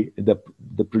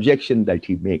the projection that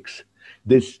he makes.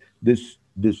 This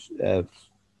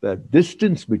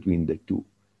distance between the two,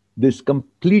 this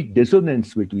complete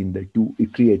dissonance between the two,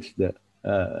 it creates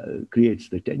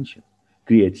the tension,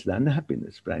 creates the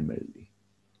unhappiness primarily.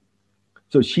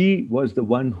 So she was the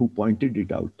one who pointed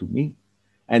it out to me.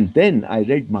 And then I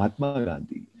read Mahatma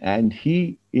Gandhi, and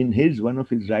he, in one of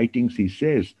his writings, he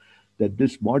says that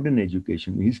this modern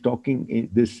education, he's talking in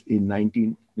this in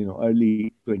 19,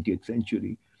 early 20th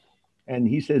century, and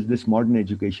he says this modern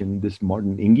education, this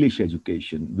modern English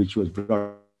education, which was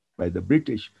brought by the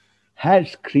British,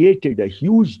 has created a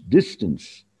huge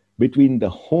distance between the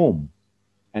home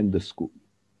and the school.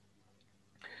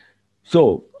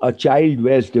 So a child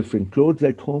wears different clothes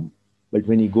at home, but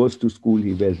when he goes to school,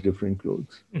 he wears different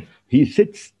clothes. He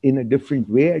sits in a different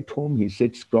way at home. He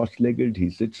sits cross-legged. He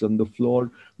sits on the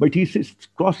floor, but he sits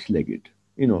cross-legged.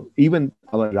 Even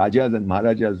our rajas and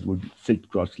maharajas would sit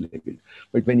cross-legged.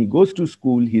 But when he goes to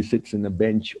school, he sits in a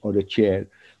bench or a chair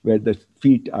where the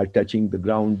feet are touching the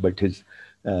ground, but his,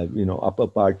 upper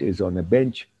part is on a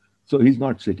bench. So he's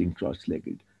not sitting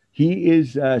cross-legged. He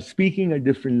is speaking a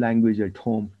different language at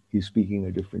home. He's speaking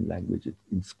a different language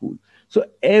in school. So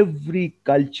every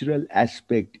cultural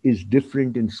aspect is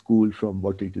different in school from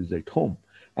what it is at home.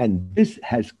 And this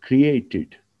has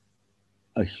created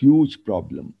a huge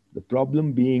problem. The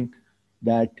problem being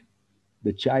that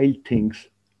the child thinks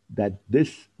that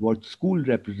what school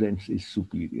represents, is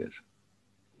superior,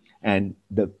 and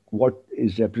what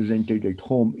is represented at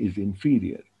home is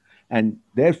inferior. And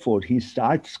therefore, he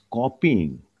starts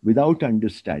copying without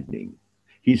understanding.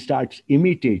 He starts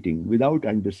imitating without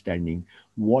understanding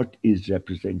what is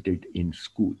represented in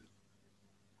school.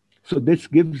 So, this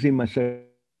gives him a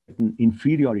certain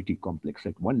inferiority complex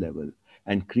at one level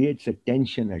and creates a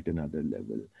tension at another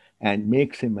level and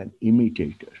makes him an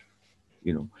imitator.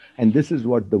 And this is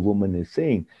what the woman is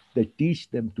saying, that teach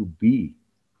them to be,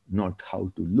 not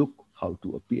how to look, how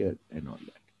to appear, and all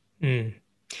that. Mm.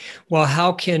 Well,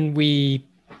 how can we,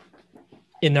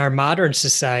 in our modern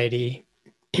society,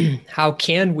 how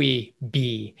can we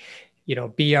be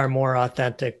our more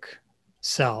authentic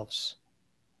selves?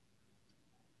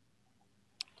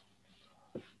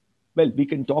 Well, we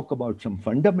can talk about some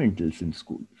fundamentals in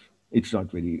schools. It's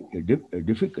not very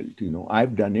difficult.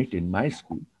 I've done it in my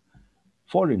school.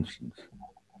 For instance,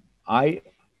 I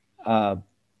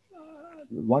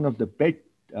one of the pet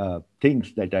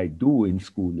things that I do in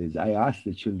school is I ask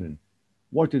the children,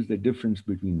 what is the difference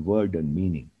between word and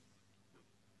meaning?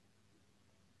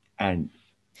 And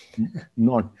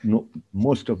not no,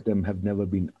 most of them have never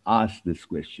been asked this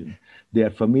question. They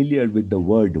are familiar with the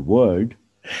word,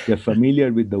 they're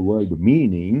familiar with the word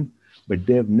meaning, but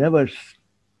they have never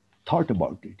thought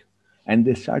about it. And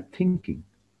they start thinking.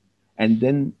 And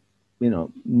then,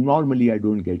 normally I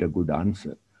don't get a good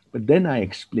answer. But then I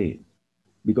explain,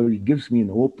 because it gives me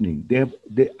an opening.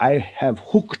 I have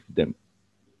hooked them.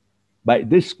 By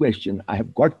this question, I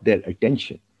have got their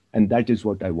attention. And that is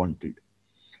what I wanted.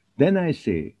 Then I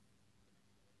say,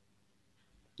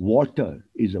 water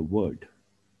is a word,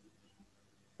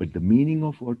 but the meaning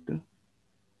of water,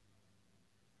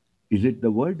 is it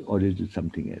the word or is it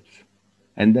something else?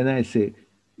 And then I say,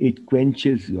 it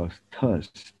quenches your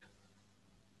thirst.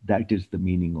 That is the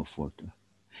meaning of water.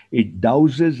 It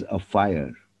douses a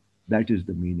fire. That is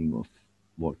the meaning of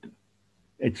water,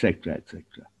 etc., etc.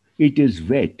 It is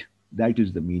wet. That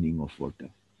is the meaning of water.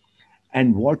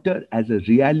 And water as a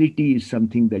reality is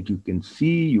something that you can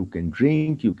see, you can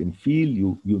drink, you can feel,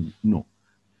 you know.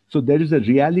 So there is a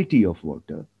reality of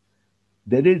water.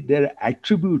 There are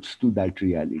attributes to that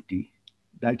reality.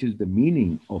 That is the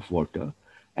meaning of water.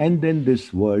 And then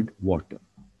this word, water.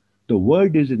 The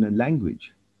word is in a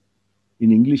language.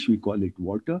 In English, we call it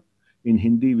water. In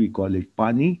Hindi, we call it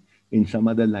pani. In some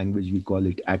other language, we call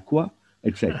it aqua,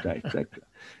 etc., etc.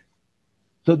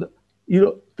 So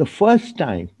the first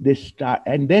time they start,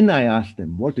 and then I ask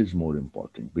them, what is more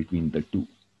important between the two,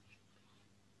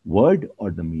 word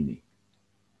or the meaning?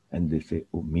 And they say,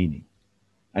 oh, meaning.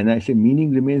 And I say,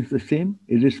 meaning remains the same,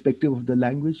 irrespective of the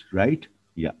language, right?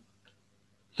 Yeah.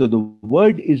 So the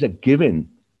word is a given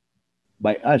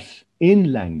by us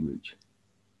in language.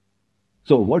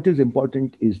 So what is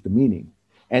important is the meaning.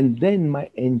 And then my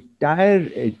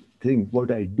entire thing,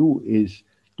 what I do is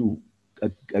to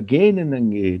again and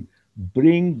again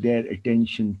bring their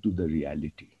attention to the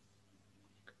reality,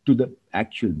 to the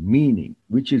actual meaning,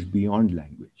 which is beyond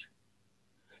language.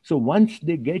 So once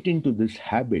they get into this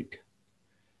habit,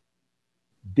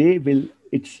 they will,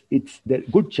 it's there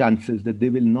are good chances that they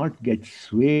will not get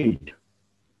swayed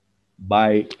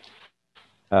by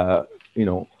you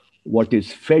know what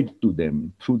is fed to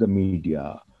them through the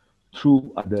media,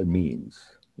 through other means,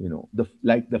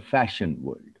 like the fashion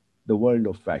world, the world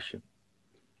of fashion.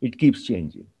 It keeps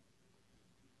changing.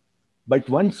 But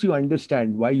once you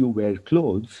understand why you wear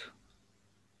clothes,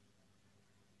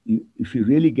 if you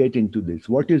really get into this,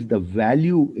 what is the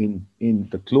value in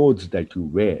the clothes that you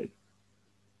wear?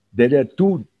 There are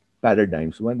two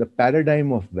paradigms. One, the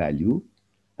paradigm of value,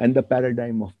 and the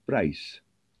paradigm of price.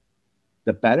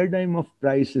 The paradigm of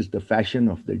price is the fashion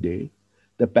of the day.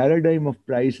 The paradigm of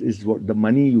price is what the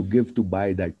money you give to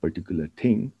buy that particular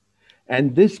thing.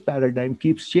 And this paradigm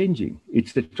keeps changing.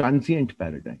 It's a transient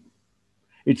paradigm.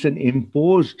 It's an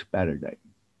imposed paradigm.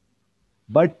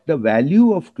 But the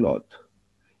value of cloth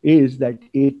is that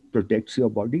it protects your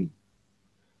body,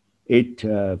 it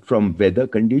from weather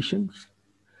conditions,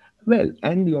 well,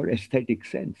 and your aesthetic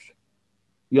sense,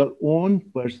 your own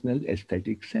personal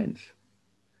aesthetic sense,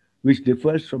 which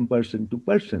differs from person to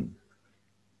person.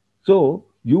 So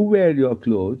you wear your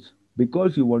clothes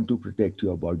because you want to protect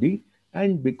your body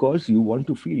and because you want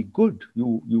to feel good.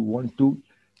 You want to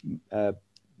uh,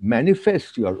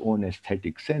 manifest your own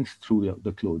aesthetic sense through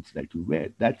the clothes that you wear.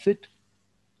 That's it.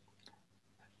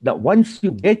 That once you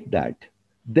get that,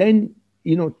 then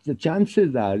the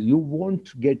chances are you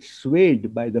won't get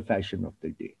swayed by the fashion of the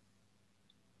day.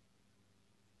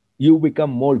 You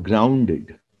become more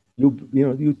grounded.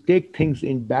 You take things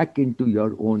in back into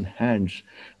your own hands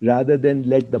rather than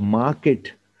let the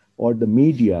market or the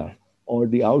media or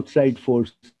the outside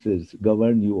forces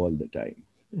govern you all the time.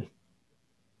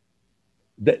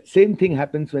 The same thing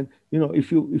happens when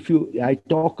if you I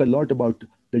talk a lot about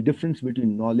the difference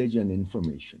between knowledge and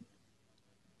information.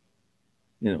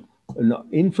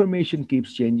 Information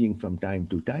keeps changing from time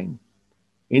to time.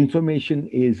 Information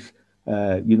is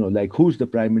like who's the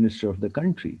prime minister of the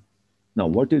country. Now,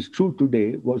 what is true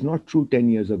today was not true 10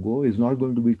 years ago, is not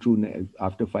going to be true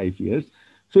after 5 years.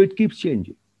 So it keeps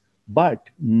changing. But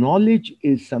knowledge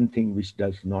is something which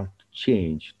does not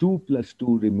change. 2 plus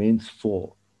 2 remains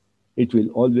 4. It will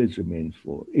always remain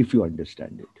 4 if you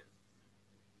understand it.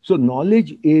 So,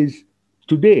 knowledge is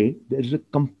today, there's a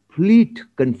complete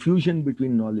confusion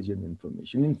between knowledge and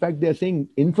information. In fact, they're saying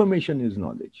information is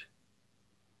knowledge.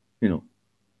 You know,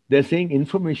 they're saying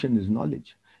information is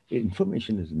knowledge.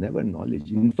 Information is never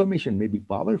knowledge. Information may be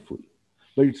powerful,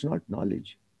 but it's not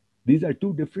knowledge. These are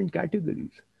two different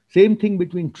categories. Same thing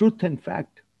between truth and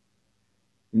fact.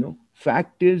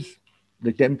 Fact is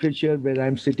the temperature where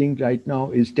I'm sitting right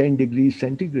now is 10 degrees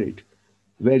centigrade.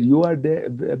 Where you are there,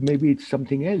 maybe it's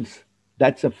something else.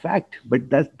 That's a fact, but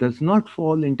that does not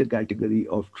fall into category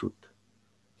of truth.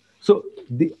 So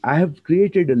I have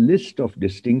created a list of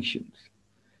distinctions.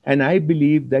 And I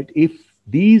believe that if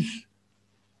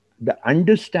the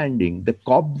understanding, the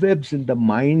cobwebs in the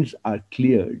minds are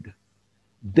cleared,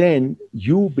 then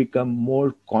you become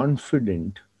more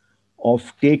confident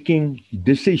of taking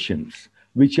decisions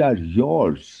which are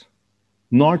yours,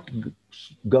 not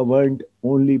governed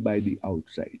only by the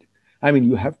outside. I mean,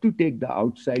 you have to take the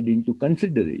outside into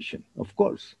consideration, of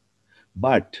course,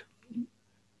 but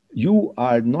you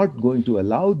are not going to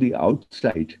allow the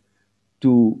outside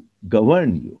to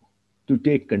govern you, to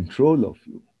take control of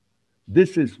you.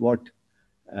 This is what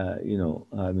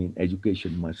I mean,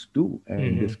 education must do,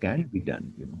 and this can be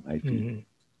done. I feel.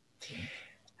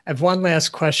 I have one last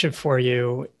question for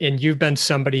you, and you've been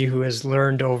somebody who has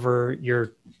learned over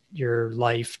your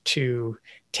life to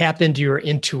tap into your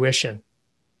intuition.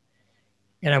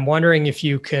 And I'm wondering if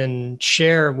you can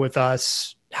share with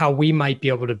us how we might be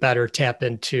able to better tap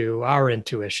into our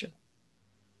intuition.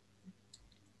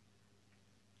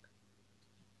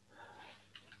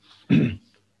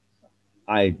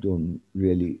 I don't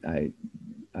really, I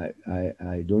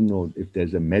don't know if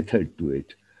there's a method to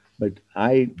it, but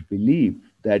I believe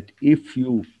that if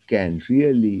you can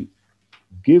really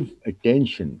give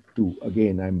attention to,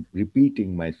 again, I'm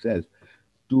repeating myself,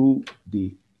 to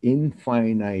the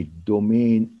infinite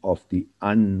domain of the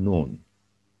unknown,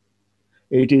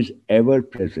 it is ever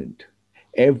present.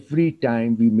 Every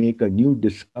time we make a new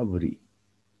discovery,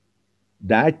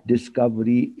 that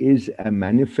discovery is a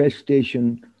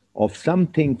manifestation of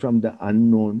something from the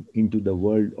unknown into the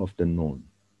world of the known,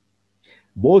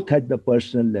 both at the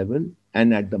personal level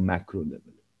and at the macro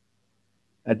level,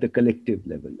 at the collective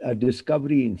level. A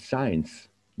discovery in science,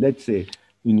 let's say,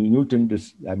 Newton,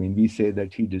 we say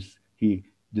that he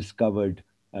discovered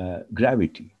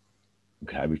gravity.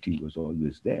 Gravity was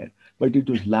always there, but it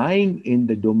was lying in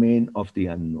the domain of the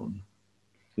unknown.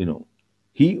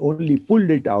 He only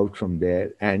pulled it out from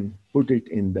there and put it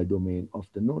in the domain of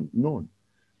the known.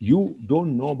 You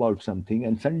don't know about something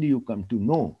and suddenly you come to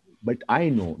know, but I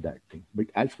know that thing. But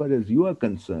as far as you are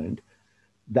concerned,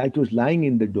 that was lying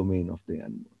in the domain of the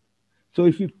unknown. So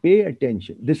if you pay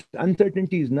attention, this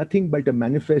uncertainty is nothing but a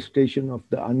manifestation of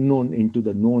the unknown into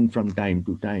the known from time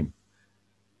to time.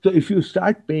 So if you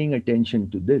start paying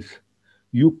attention to this,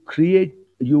 you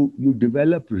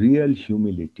develop real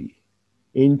humility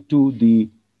into the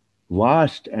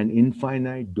vast and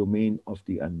infinite domain of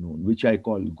the unknown, which I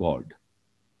call God.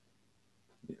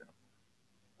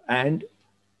 And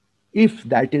if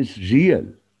that is real,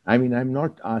 I mean, I'm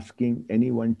not asking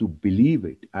anyone to believe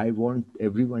it. I want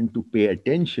everyone to pay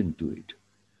attention to it.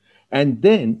 And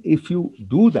then, if you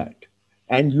do that,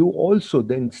 and you also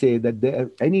then say that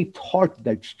there any thought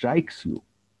that strikes you,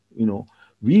 you know,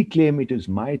 we claim it is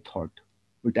my thought,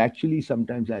 but actually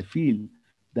sometimes I feel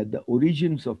that the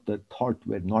origins of the thought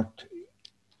were not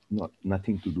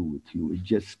nothing to do with you. It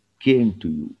just came to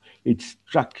you. It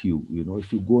struck you. You know,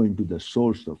 if you go into the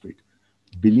source of it,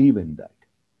 believe in that,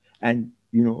 and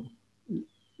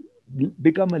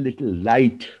become a little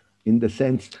light in the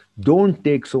sense, don't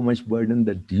take so much burden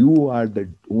that you are the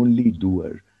only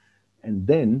doer. And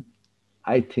then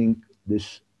I think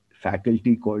this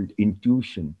faculty called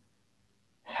intuition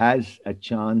has a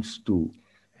chance to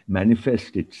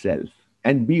manifest itself,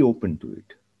 and be open to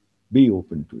it. Be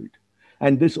open to it.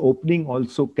 And this opening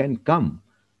also can come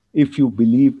if you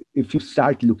believe, if you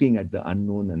start looking at the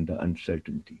unknown and the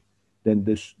uncertainty, then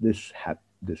this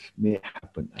may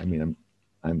happen. I mean,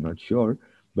 I'm not sure,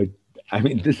 but I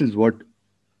mean, this is what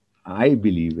I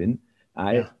believe in.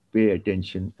 I Yeah. pay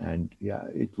attention, and yeah,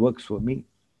 it works for me.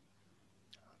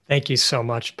 Thank you so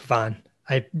much, Pavan.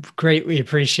 I greatly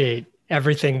appreciate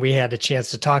everything we had a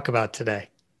chance to talk about today.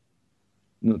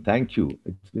 No, thank you.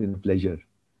 It's been a pleasure.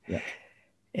 Yeah.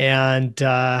 And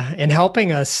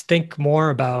helping us think more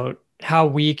about how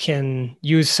we can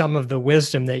use some of the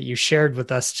wisdom that you shared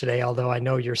with us today, although I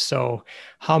know you're so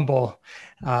humble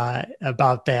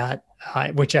about that,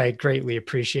 which I greatly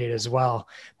appreciate as well,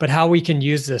 but how we can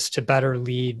use this to better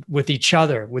lead with each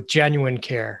other, with genuine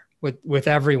care, with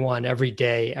everyone, every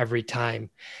day, every time,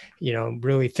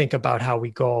 really think about how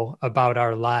we go about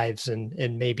our lives,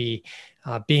 and maybe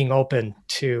being open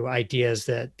to ideas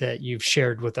that you've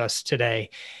shared with us today.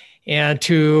 And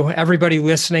to everybody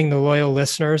listening, the loyal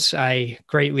listeners, I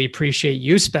greatly appreciate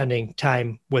you spending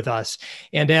time with us.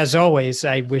 And as always,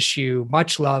 I wish you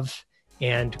much love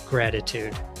and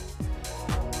gratitude.